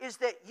hear is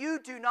that you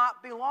do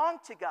not belong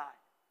to God.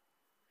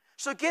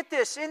 So get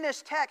this, in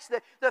this text,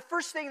 the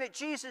first thing that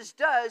Jesus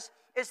does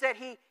is that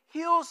he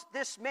heals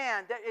this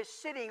man that is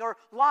sitting or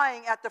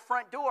lying at the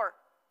front door.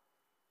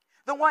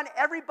 The one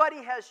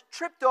everybody has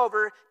tripped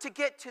over to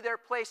get to their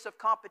place of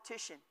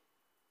competition.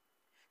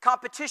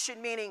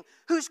 Competition meaning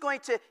who's going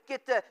to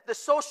get the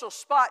social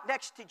spot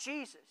next to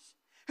Jesus?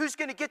 Who's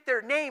going to get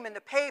their name in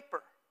the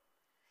paper?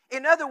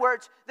 In other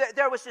words,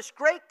 there was this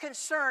great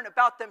concern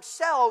about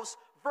themselves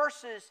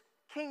versus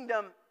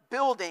kingdom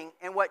building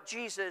and what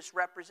Jesus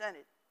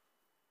represented.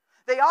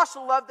 They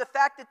also loved the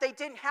fact that they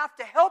didn't have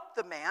to help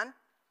the man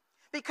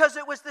because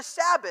it was the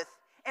Sabbath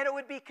and it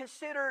would be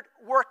considered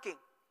working.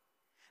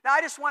 Now,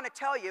 I just want to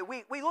tell you,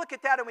 we look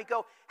at that and we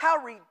go, how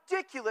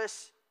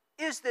ridiculous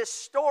is this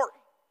story?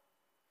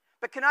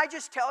 But can I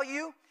just tell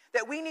you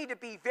that we need to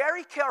be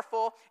very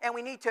careful and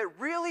we need to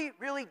really,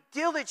 really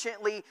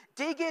diligently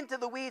dig into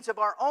the weeds of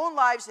our own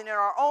lives and in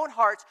our own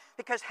hearts,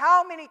 because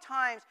how many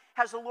times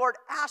has the Lord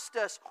asked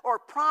us or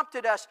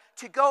prompted us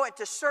to go and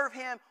to serve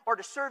Him or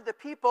to serve the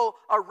people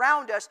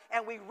around us,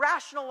 and we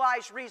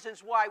rationalize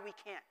reasons why we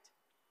can't.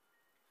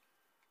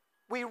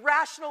 We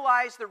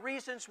rationalize the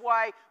reasons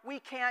why we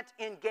can't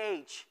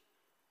engage.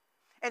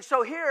 And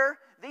so here,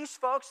 these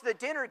folks, the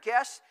dinner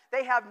guests,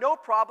 they have no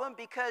problem,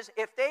 because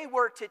if they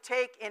were to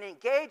take and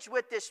engage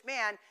with this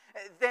man,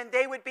 then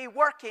they would be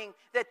working,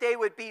 that they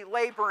would be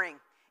laboring.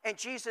 And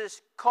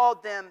Jesus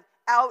called them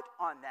out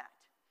on that.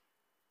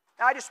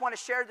 Now, I just want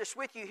to share this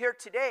with you here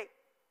today.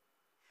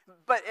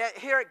 But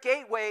here at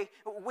Gateway,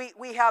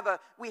 we have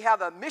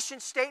a mission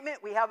statement,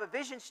 we have a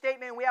vision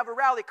statement, and we have a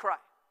rally cry.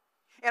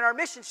 And our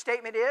mission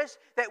statement is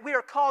that we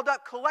are called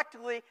up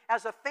collectively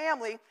as a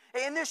family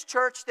in this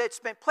church that's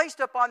been placed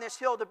up on this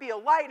hill to be a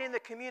light in the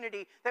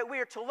community, that we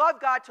are to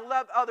love God, to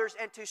love others,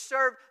 and to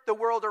serve the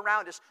world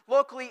around us,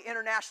 locally,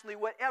 internationally,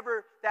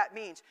 whatever that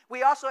means.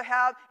 We also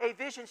have a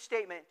vision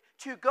statement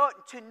to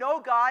know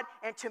God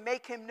and to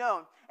make Him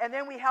known. And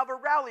then we have a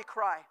rally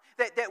cry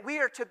that we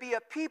are to be a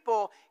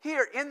people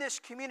here in this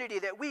community,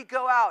 that we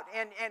go out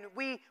and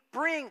we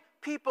bring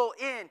people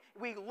in.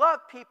 We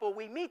love people.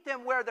 We meet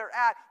them where they're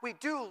at. We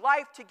do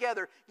life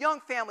together. Young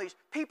families,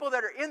 people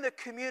that are in the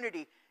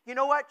community. You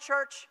know what,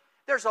 church?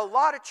 There's a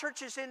lot of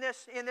churches in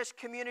this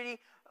community,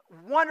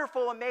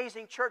 wonderful,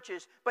 amazing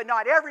churches, but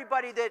not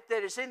everybody that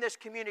is in this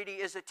community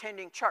is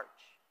attending church.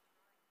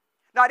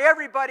 Not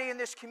everybody in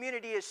this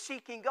community is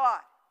seeking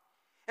God.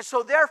 And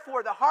so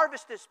therefore the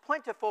harvest is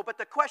plentiful, but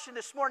the question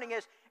this morning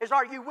is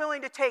are you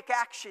willing to take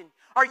action?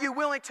 Are you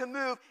willing to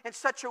move in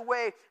such a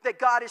way that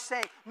God is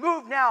saying,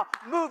 move now,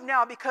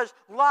 because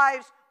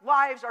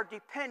lives are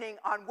depending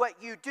on what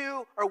you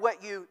do or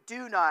what you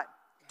do not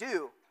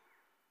do.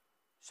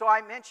 So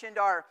I mentioned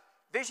our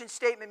vision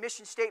statement,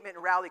 mission statement,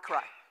 and rally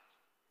cry.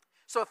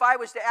 So if I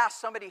was to ask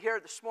somebody here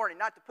this morning,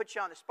 not to put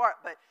you on the spot,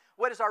 but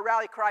what is our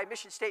rally cry,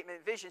 mission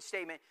statement, vision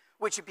statement,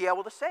 would you be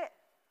able to say it?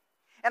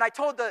 And I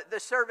told the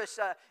service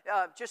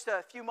just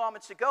a few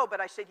moments ago, but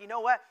I said, you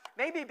know what?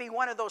 Maybe it'd be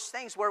one of those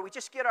things where we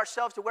just get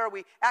ourselves to where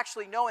we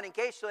actually know and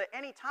engage, so that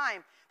any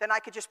time, then I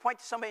could just point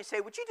to somebody and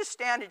say, would you just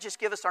stand and just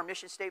give us our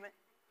mission statement?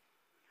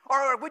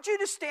 Or would you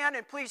just stand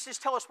and please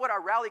just tell us what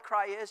our rally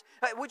cry is?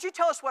 Would you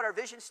tell us what our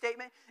vision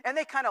statement? And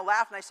they kind of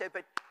laughed, and I said,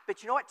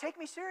 but you know what? Take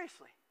me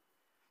seriously.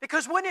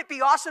 Because wouldn't it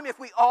be awesome if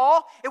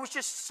it was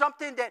just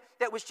something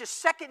that was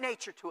just second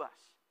nature to us?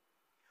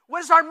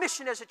 What is our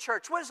mission as a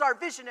church? What is our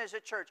vision as a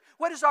church?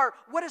 What is our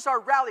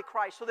rally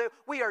cry, so that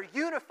we are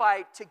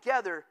unified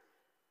together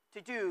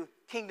to do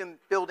kingdom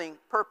building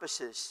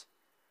purposes?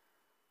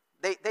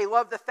 They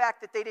love the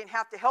fact that they didn't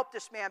have to help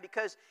this man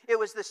because it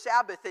was the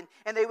Sabbath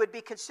and they would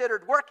be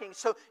considered working.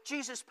 So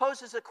Jesus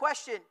poses a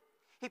question.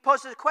 He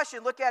poses a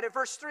question. Look at it,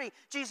 verse 3.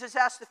 Jesus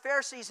asked the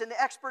Pharisees and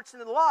the experts in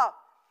the law,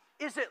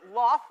 is it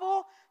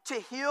lawful to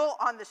heal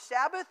on the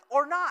Sabbath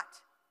or not?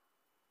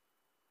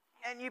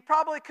 And you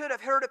probably could have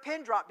heard a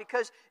pin drop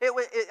because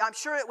I'm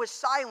sure it was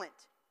silent.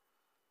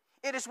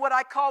 It is what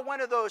I call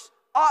one of those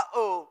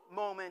uh-oh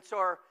moments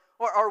or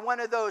one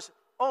of those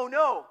oh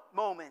no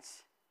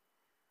moments.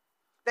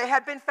 They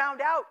had been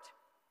found out.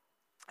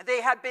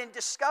 They had been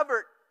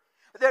discovered.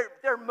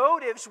 Their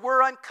motives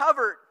were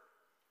uncovered.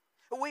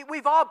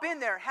 We've all been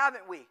there,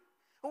 haven't we?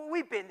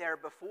 We've been there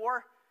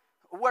before,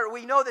 where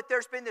we know that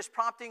there's been this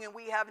prompting and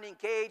we haven't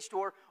engaged,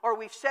 or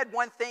we've said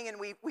one thing and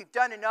we've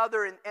done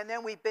another, and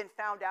then we've been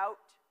found out.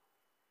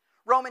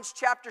 Romans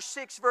chapter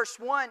 6, verse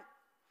 1.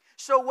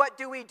 So what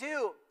do?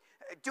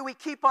 Do we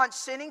keep on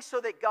sinning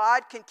so that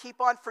God can keep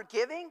on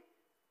forgiving?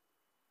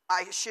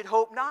 I should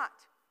hope not.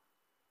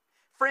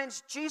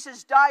 Friends,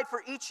 Jesus died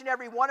for each and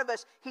every one of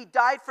us. He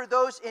died for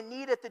those in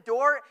need at the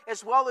door,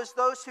 as well as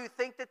those who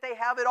think that they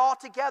have it all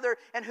together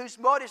and whose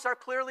motives are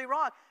clearly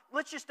wrong.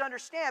 Let's just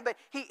understand, but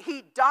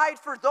he died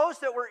for those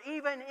that were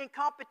even in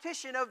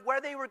competition of where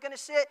they were going to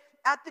sit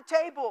at the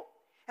table.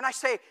 And I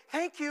say,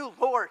 thank you,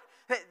 Lord,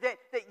 that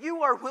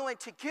you are willing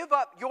to give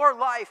up your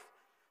life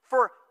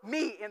for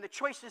me and the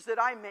choices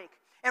that I make,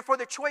 and for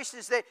the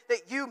choices that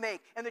you make,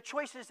 and the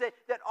choices that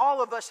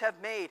all of us have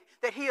made.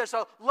 That He is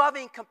a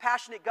loving,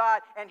 compassionate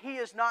God, and He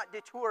is not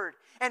detoured.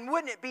 And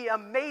wouldn't it be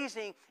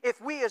amazing if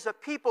we as a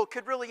people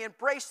could really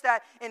embrace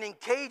that and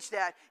engage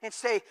that and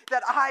say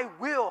that I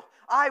will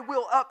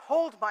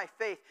uphold my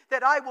faith,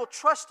 that I will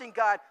trust in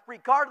God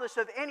regardless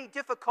of any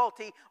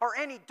difficulty or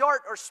any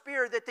dart or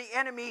spear that the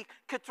enemy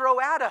could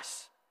throw at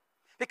us.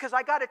 Because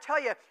I got to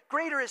tell you,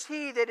 greater is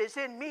He that is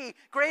in me,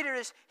 greater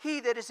is He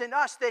that is in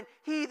us than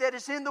he that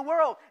is in the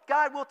world.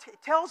 God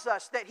tells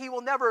us that He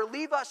will never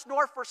leave us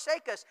nor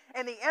forsake us,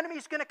 and the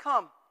enemy's going to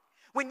come.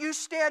 When you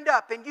stand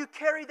up and you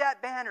carry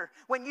that banner,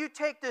 when you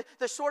take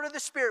the sword of the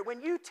Spirit,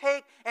 when you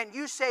take and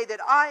you say that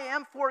I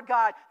am for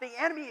God, the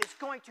enemy is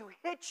going to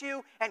hit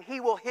you, and he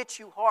will hit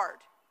you hard.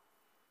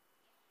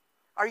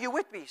 Are you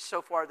with me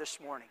so far this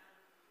morning?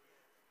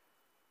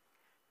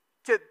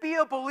 To be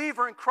a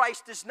believer in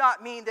Christ does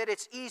not mean that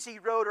it's easy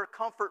road or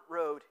comfort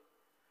road.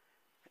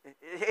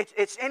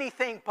 It's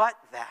anything but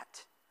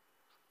that.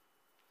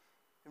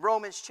 In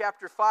Romans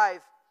chapter 5,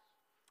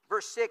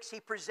 verse 6, He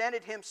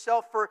presented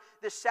Himself for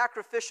this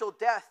sacrificial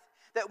death,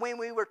 that when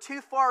we were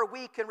too far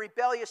weak and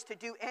rebellious to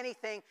do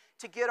anything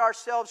to get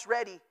ourselves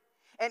ready,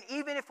 and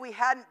even if we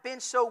hadn't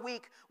been so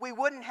weak, we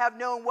wouldn't have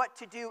known what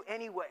to do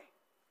anyway.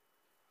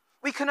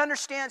 We can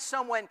understand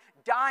someone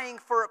dying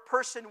for a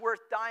person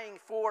worth dying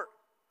for.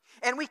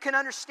 And we can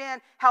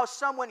understand how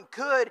someone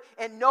good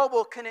and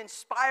noble can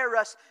inspire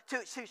us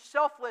to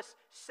selfless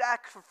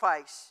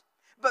sacrifice.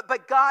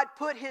 But God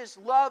put His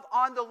love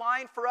on the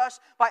line for us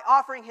by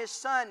offering His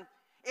Son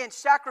in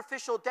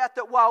sacrificial death,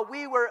 that while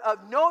we were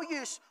of no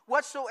use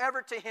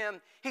whatsoever to Him,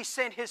 He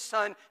sent His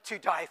Son to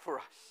die for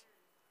us.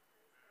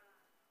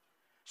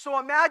 So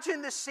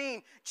imagine the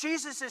scene.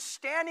 Jesus is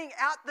standing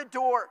at the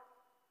door,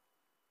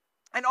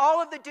 and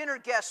all of the dinner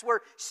guests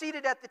were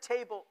seated at the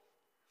table.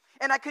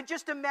 And I could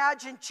just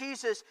imagine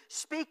Jesus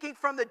speaking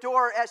from the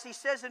door as he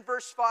says in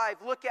verse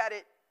 5, look at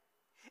it.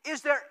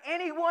 Is there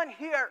anyone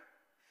here?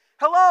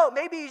 Hello,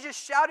 maybe he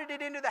just shouted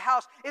it into the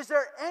house. Is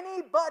there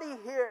anybody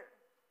here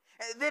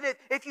that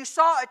if you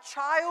saw a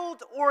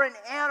child or an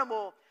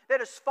animal that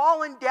has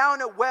fallen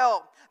down a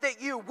well, that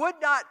you would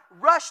not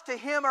rush to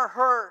him or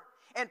her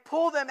and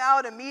pull them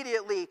out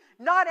immediately,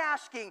 not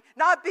asking,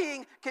 not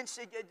being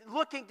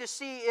looking to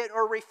see it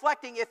or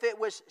reflecting if it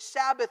was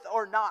Sabbath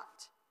or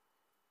not?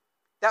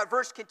 That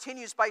verse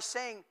continues by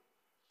saying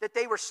that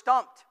they were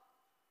stumped,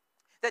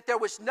 that there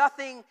was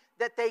nothing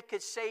that they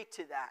could say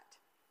to that.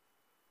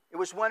 It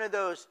was one of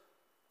those,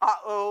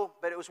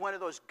 but it was one of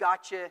those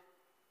gotcha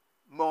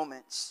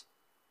moments.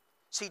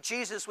 See,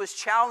 Jesus was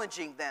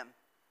challenging them.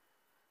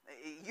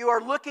 You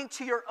are looking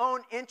to your own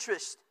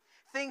interest,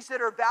 things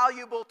that are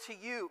valuable to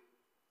you.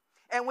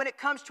 And when it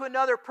comes to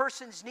another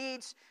person's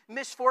needs,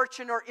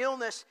 misfortune, or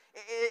illness,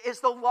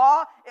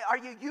 are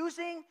you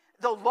using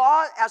the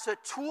law as a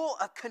tool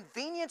of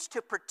convenience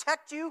to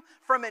protect you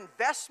from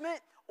investment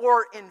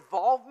or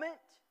involvement?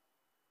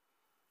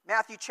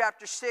 Matthew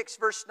chapter 6,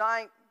 verse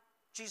 9,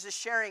 Jesus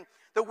sharing,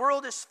 the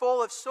world is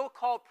full of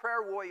so-called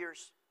prayer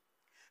warriors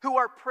who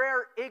are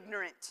prayer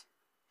ignorant.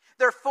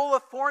 They're full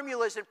of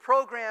formulas and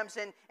programs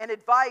and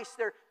advice.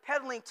 They're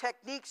peddling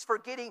techniques for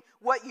getting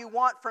what you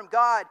want from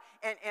God.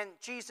 And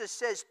Jesus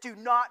says, do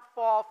not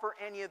fall for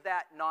any of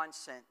that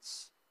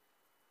nonsense.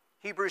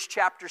 Hebrews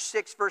chapter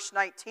 6, verse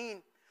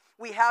 19.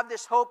 We have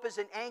this hope as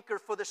an anchor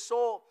for the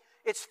soul.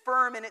 It's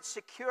firm and it's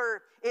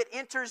secure. It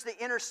enters the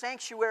inner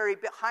sanctuary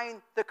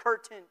behind the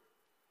curtain.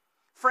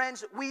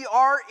 Friends, we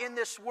are in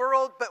this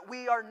world, but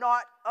we are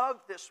not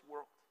of this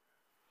world.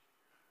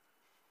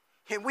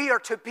 And we are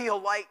to be a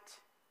light.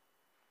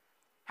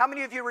 How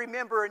many of you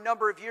remember a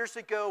number of years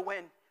ago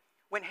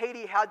when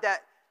Haiti had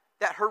that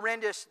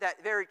horrendous,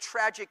 that very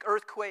tragic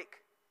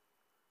earthquake?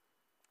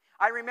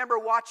 I remember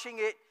watching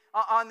it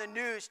on the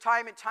news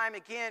time and time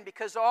again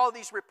because all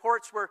these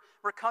reports were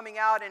coming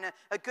out, and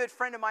a good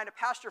friend of mine, a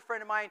pastor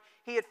friend of mine,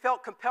 he had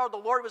felt compelled. The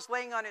Lord was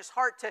laying on his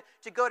heart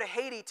to go to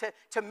Haiti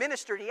to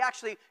minister. He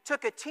actually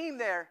took a team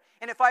there,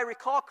 and if I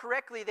recall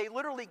correctly, they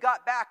literally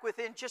got back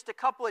within just a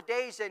couple of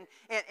days,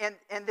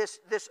 and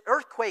this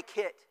earthquake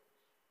hit.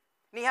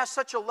 And he has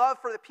such a love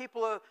for the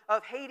people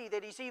of Haiti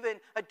that he's even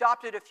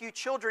adopted a few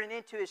children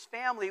into his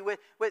family with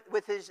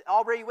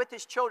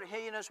his children,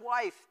 he and his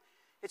wife.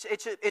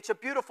 It's a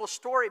beautiful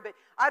story, but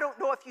I don't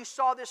know if you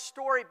saw this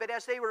story, but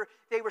as they were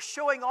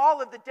showing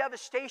all of the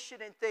devastation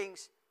and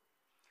things,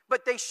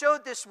 but they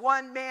showed this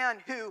one man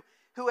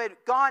who had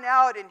gone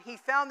out and he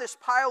found this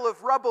pile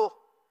of rubble.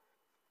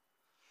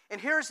 And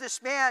here's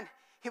this man,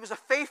 he was a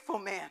faithful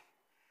man,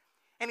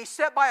 and he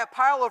sat by a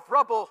pile of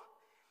rubble,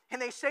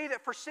 and they say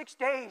that for 6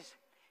 days,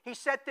 he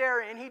sat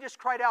there and he just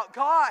cried out,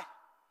 God,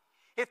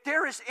 if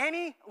there is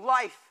any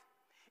life,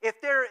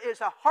 if there is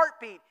a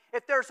heartbeat,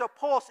 if there's a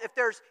pulse, if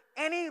there's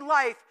any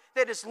life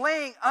that is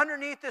laying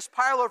underneath this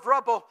pile of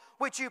rubble,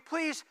 would you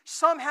please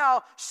somehow,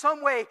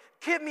 some way,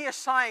 give me a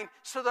sign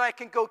so that I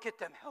can go get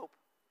them help?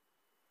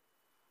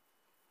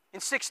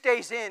 And 6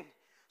 days in,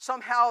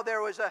 somehow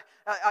there was a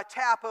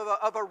tap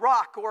of a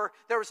rock, or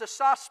there was a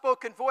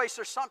soft-spoken voice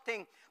or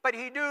something, but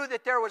he knew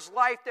that there was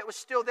life that was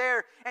still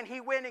there, and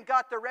he went and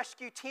got the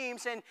rescue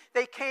teams, and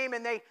they came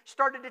and they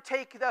started to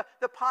take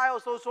the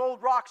piles, those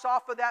old rocks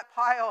off of that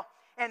pile,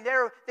 and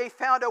there they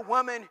found a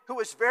woman who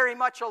was very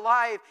much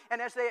alive,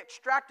 and as they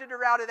extracted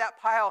her out of that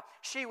pile,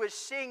 she was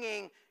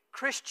singing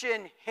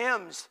Christian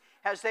hymns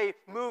as they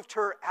moved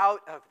her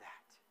out of that.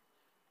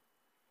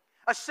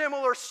 A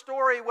similar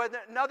story when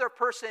another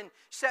person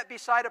sat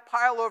beside a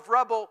pile of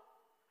rubble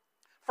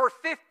for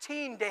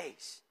 15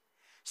 days.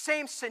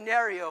 Same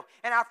scenario.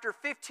 And after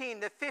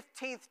the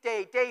 15th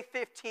day, day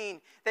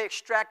 15, they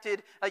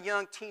extracted a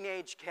young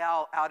teenage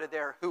gal out of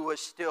there who was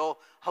still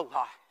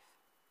alive.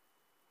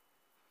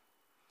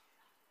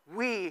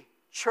 We,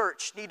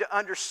 church, need to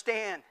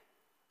understand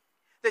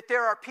that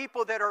there are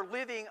people that are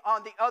living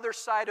on the other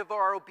side of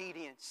our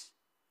obedience.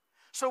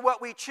 So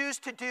what we choose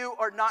to do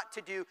or not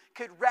to do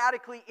could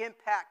radically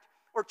impact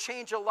or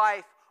change a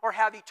life or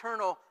have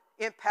eternal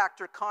impact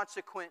or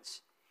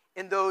consequence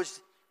in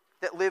those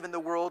that live in the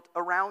world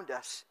around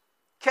us.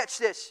 Catch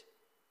this.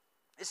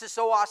 This is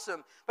so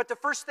awesome. But the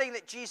first thing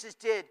that Jesus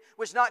did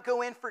was not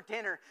go in for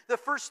dinner. The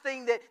first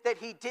thing that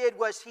he did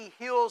was he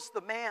heals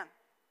the man.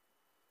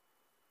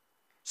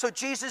 So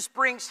Jesus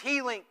brings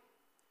healing.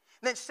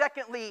 Then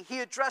secondly, he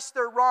addressed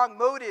their wrong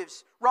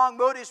motives. Wrong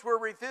motives were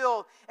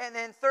revealed. And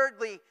then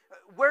thirdly,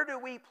 where do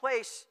we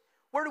place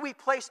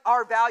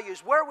our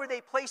values? Where were they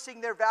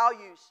placing their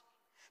values?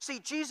 See,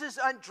 Jesus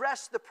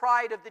undressed the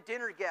pride of the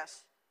dinner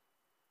guests.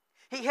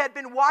 He had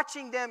been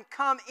watching them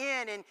come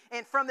in,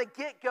 and from the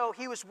get-go,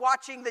 he was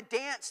watching the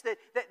dance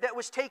that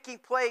was taking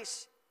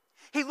place.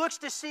 He looks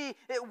to see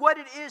what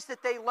it is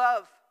that they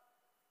love.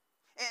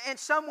 And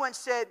someone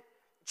said,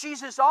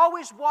 Jesus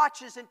always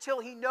watches until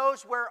he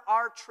knows where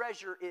our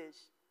treasure is.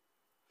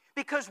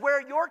 Because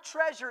where your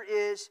treasure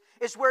is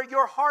where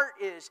your heart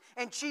is.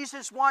 And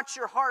Jesus wants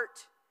your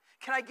heart.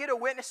 Can I get a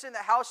witness in the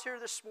house here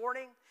this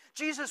morning?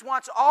 Jesus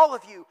wants all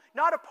of you,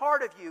 not a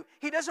part of you.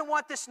 He doesn't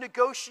want this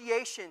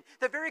negotiation.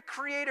 The very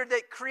Creator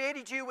that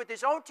created you with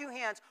his own two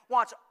hands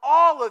wants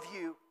all of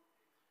you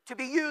to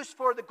be used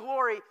for the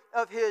glory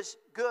of his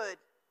good.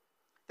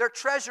 Their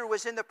treasure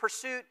was in the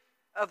pursuit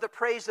of the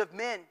praise of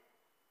men.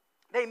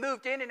 They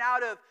moved in and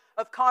out of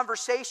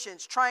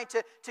conversations, trying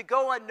to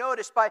go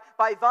unnoticed by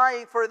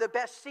vying for the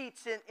best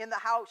seats in the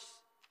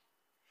house.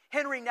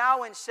 Henry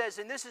Nouwen says,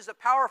 and this is a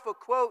powerful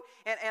quote,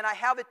 and I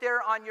have it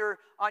there on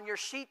your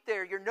sheet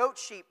there, your note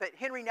sheet, but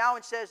Henry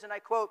Nouwen says, and I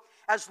quote,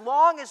 "As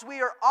long as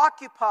we are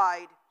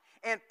occupied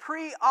and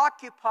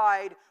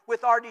preoccupied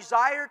with our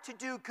desire to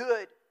do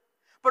good,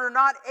 but are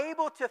not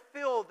able to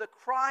fill the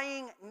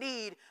crying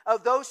need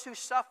of those who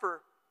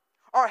suffer,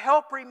 our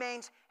help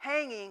remains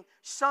hanging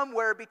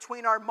somewhere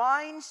between our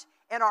minds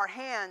and our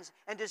hands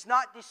and does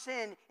not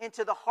descend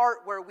into the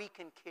heart where we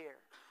can care."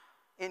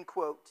 End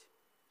quote.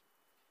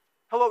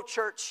 Hello,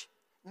 church.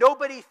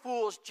 Nobody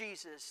fools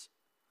Jesus.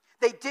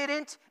 They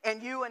didn't,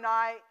 and you and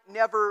I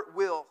never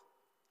will.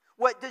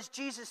 What does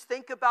Jesus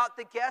think about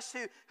the guest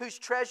whose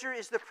treasure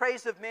is the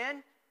praise of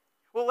men?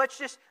 Well, let's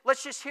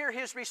just hear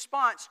his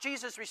response,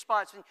 Jesus'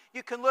 response. And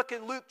you can look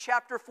in Luke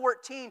chapter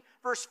 14,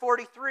 verse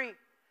 43.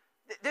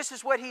 This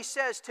is what he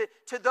says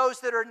to those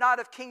that are not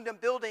of kingdom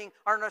building,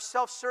 are not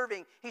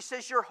self-serving. He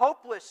says, "You're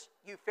hopeless,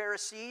 you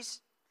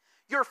Pharisees.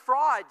 You're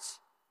frauds.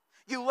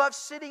 You love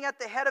sitting at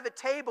the head of a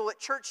table at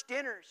church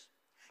dinners.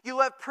 You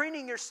love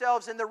preening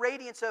yourselves in the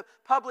radiance of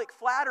public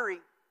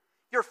flattery.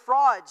 You're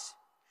frauds.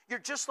 You're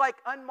just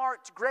like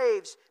unmarked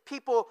graves.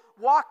 People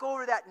walk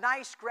over that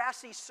nice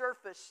grassy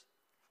surface,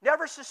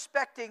 never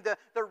suspecting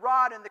the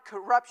rot and the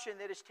corruption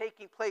that is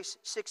taking place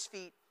 6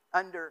 feet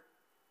under."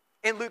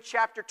 In Luke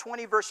chapter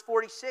 20, verse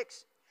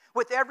 46,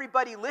 with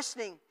everybody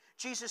listening,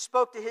 Jesus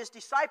spoke to his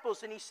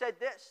disciples and he said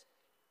this.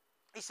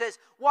 He says,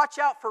 "Watch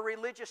out for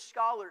religious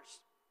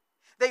scholars.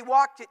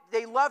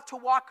 They love to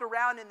walk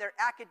around in their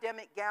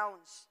academic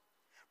gowns,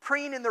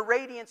 preen in the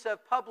radiance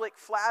of public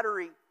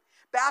flattery,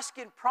 bask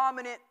in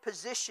prominent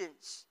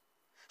positions,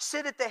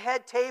 sit at the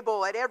head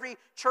table at every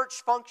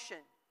church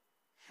function.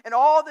 And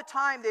all the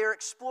time they are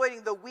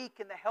exploiting the weak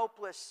and the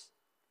helpless.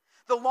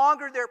 The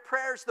longer their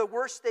prayers, the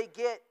worse they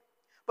get,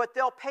 but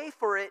they'll pay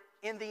for it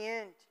in the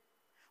end."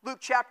 Luke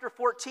chapter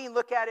 14,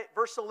 look at it,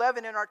 verse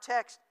 11 in our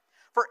text.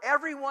 "For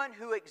everyone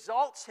who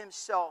exalts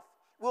himself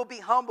will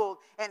be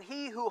humbled, and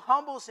he who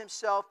humbles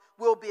himself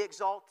will be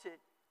exalted."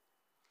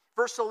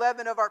 Verse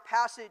 11 of our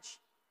passage,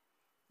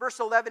 verse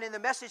 11 in the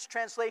Message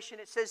translation,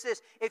 it says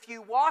this: "If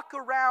you walk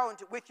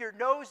around with your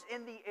nose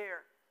in the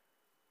air,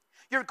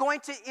 you're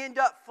going to end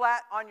up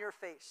flat on your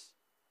face.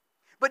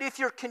 But if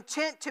you're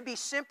content to be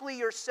simply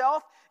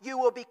yourself, you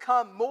will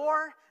become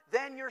more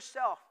than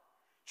yourself."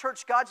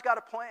 Church, God's got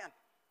a plan.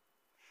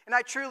 And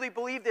I truly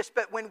believe this,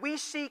 but when we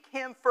seek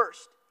him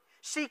first,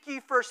 seek ye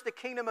first the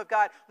kingdom of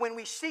God. When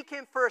we seek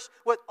him first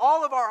with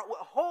all of our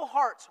whole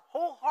hearts,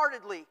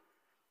 wholeheartedly,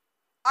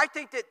 I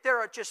think that there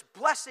are just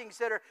blessings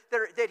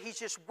that he's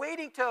just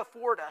waiting to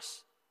afford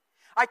us.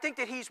 I think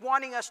that he's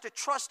wanting us to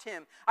trust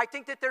him. I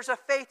think that there's a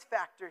faith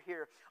factor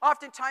here.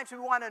 Oftentimes we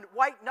want to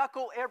white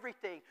knuckle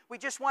everything. We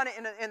just want it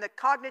in the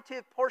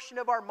cognitive portion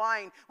of our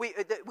mind. We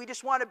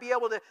just want to be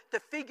able to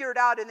figure it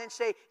out and then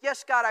say,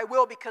 "Yes, God, I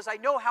will, because I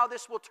know how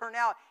this will turn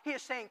out." He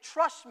is saying,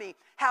 "Trust me.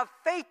 Have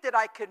faith that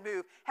I can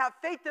move. Have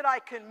faith that I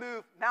can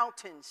move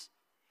mountains."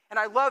 And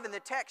I love in the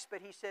text,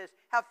 but he says,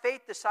 have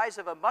faith the size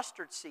of a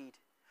mustard seed,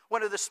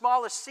 one of the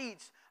smallest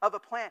seeds of a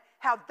plant.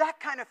 Have that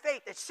kind of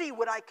faith and see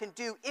what I can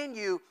do in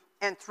you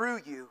and through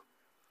you.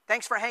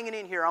 Thanks for hanging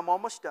in here. I'm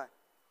almost done.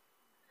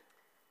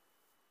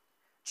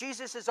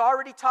 Jesus has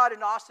already taught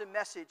an awesome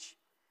message,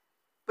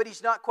 but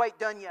he's not quite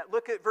done yet.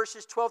 Look at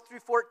verses 12 through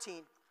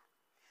 14.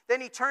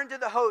 Then he turned to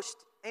the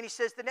host and he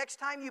says, "The next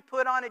time you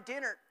put on a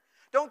dinner,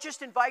 don't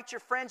just invite your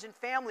friends and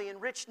family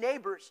and rich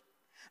neighbors,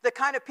 the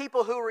kind of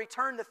people who will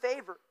return the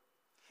favor.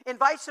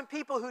 Invite some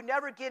people who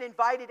never get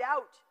invited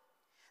out,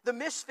 the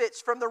misfits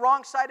from the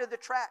wrong side of the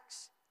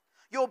tracks.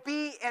 You'll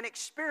be and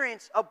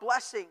experience a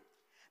blessing.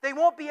 They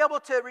won't be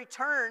able to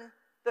return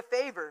the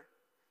favor.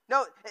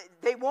 No,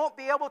 they won't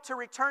be able to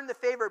return the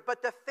favor,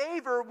 but the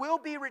favor will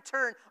be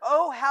returned.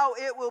 Oh, how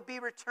it will be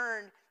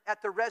returned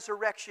at the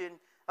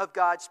resurrection of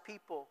God's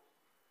people."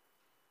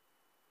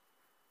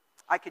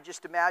 I could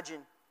just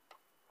imagine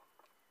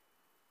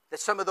that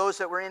some of those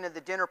that were in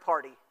the dinner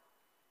party,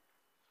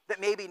 that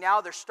maybe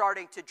now they're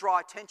starting to draw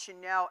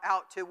attention now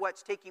out to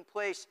what's taking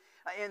place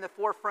in the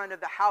forefront of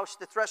the house,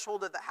 the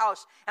threshold of the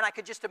house. And I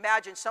could just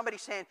imagine somebody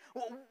saying,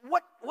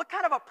 what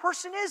kind of a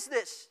person is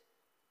this?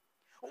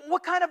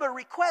 What kind of a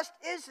request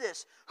is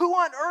this? Who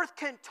on earth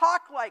can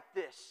talk like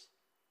this?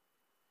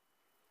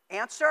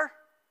 Answer: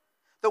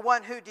 the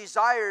one who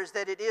desires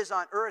that it is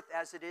on earth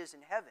as it is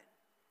in heaven.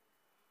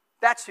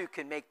 That's who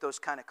can make those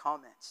kind of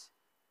comments.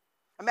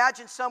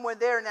 Imagine someone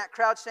there in that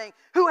crowd saying,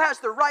 who has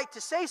the right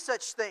to say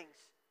such things?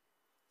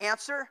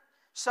 Answer,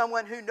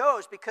 someone who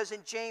knows, because in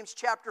James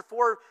chapter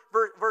 4,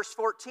 verse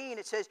 14,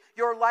 it says,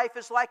 your life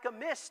is like a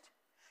mist.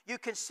 You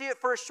can see it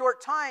for a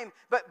short time,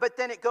 but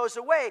then it goes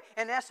away.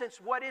 In essence,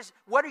 what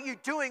are you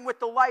doing with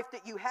the life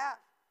that you have?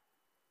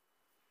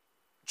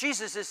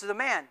 Jesus is the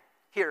man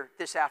here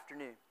this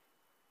afternoon.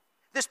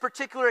 This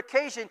particular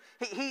occasion,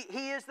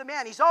 he is the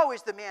man. He's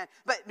always the man.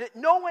 But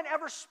no one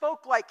ever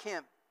spoke like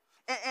him.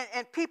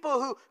 And people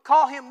who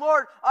call him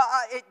Lord,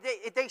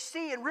 they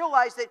see and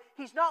realize that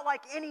he's not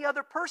like any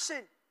other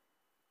person.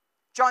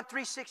 John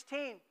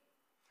 3:16,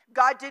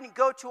 God didn't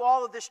go to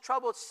all of this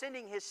trouble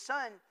sending his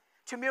son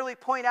to merely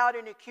point out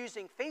an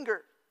accusing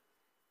finger,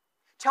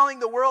 telling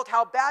the world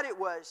how bad it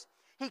was.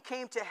 He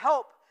came to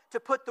help to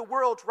put the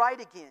world right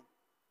again.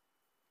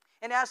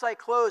 And as I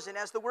close, and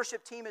as the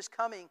worship team is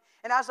coming,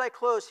 and as I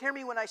close, hear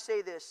me when I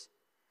say this.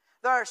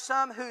 There are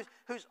some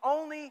whose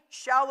only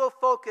shallow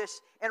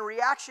focus and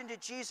reaction to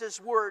Jesus'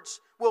 words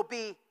will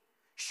be,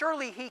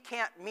 surely he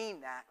can't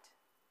mean that.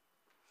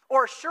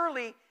 Or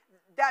surely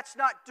that's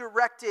not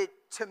directed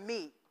to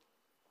me.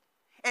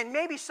 And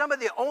maybe some of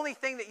the only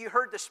thing that you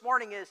heard this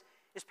morning is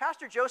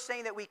Pastor Joe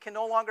saying that we can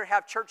no longer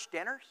have church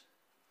dinners?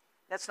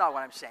 That's not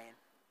what I'm saying.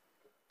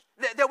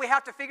 That we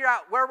have to figure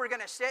out where we're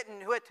going to sit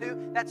and who with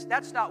who.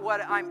 That's not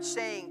what I'm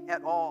saying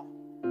at all.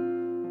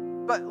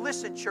 But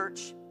listen,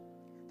 church.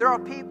 There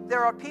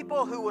are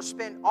people who will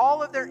spend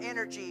all of their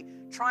energy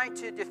trying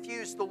to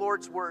diffuse the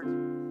Lord's word.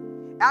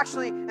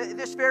 Actually,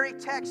 this very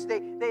text,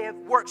 they have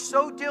worked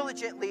so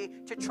diligently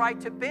to try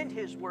to bend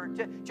his word,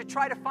 to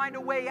try to find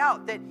a way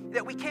out,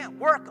 that we can't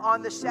work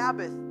on the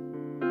Sabbath.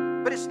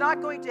 But it's not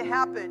going to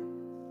happen.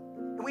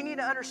 And we need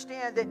to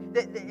understand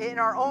that in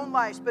our own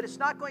lives, but it's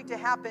not going to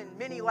happen.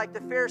 Many, like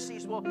the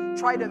Pharisees, will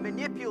try to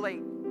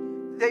manipulate.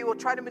 They will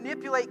try to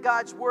manipulate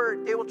God's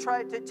word. They will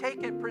try to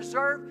take and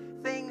preserve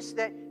things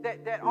that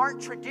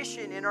aren't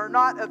tradition and are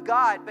not of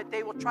God, but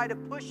they will try to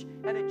push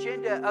an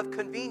agenda of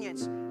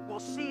convenience. We'll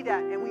see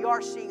that, and we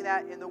are seeing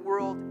that in the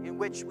world in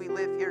which we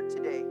live here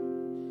today.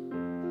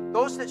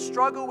 Those that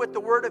struggle with the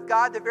word of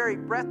God, the very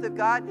breath of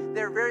God,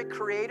 their very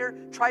creator,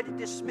 try to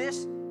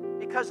dismiss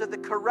because of the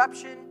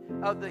corruption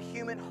of the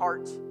human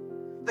heart.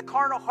 The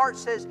carnal heart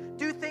says,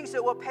 do things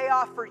that will pay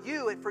off for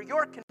you and for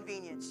your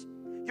convenience,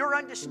 your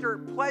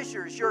undisturbed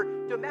pleasures,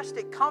 your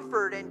domestic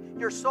comfort, and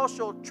your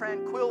social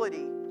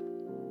tranquility.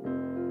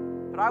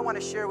 But I want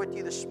to share with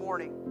you this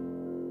morning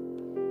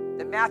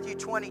that Matthew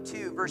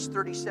 22, verse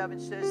 37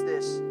 says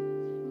this,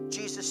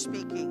 Jesus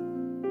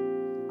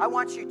speaking, I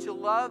want you to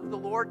love the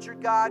Lord your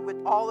God with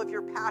all of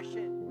your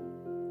passion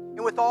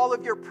and with all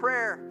of your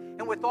prayer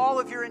and with all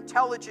of your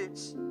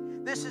intelligence.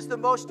 This is the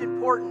most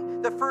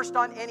important, the first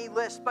on any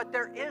list. But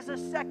there is a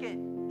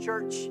second,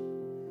 church,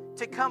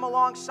 to come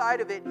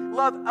alongside of it.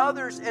 Love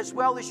others as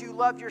well as you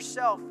love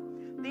yourself.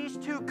 These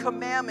two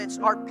commandments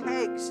are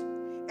pegs.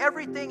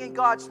 Everything in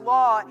God's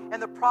law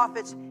and the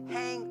prophets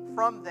hang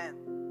from them.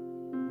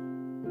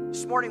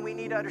 This morning we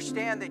need to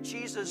understand that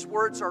Jesus'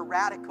 words are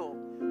radical.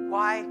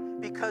 Why?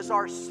 Because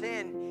our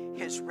sin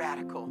is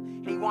radical.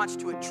 And he wants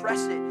to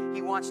address it.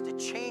 He wants to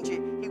change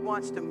it. He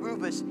wants to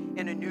move us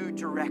in a new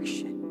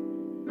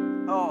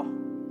direction. Oh,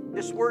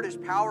 this word is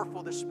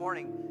powerful this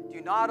morning.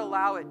 Do not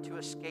allow it to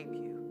escape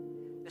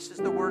you. This is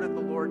the word of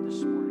the Lord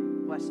this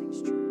morning.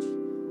 Blessings, church.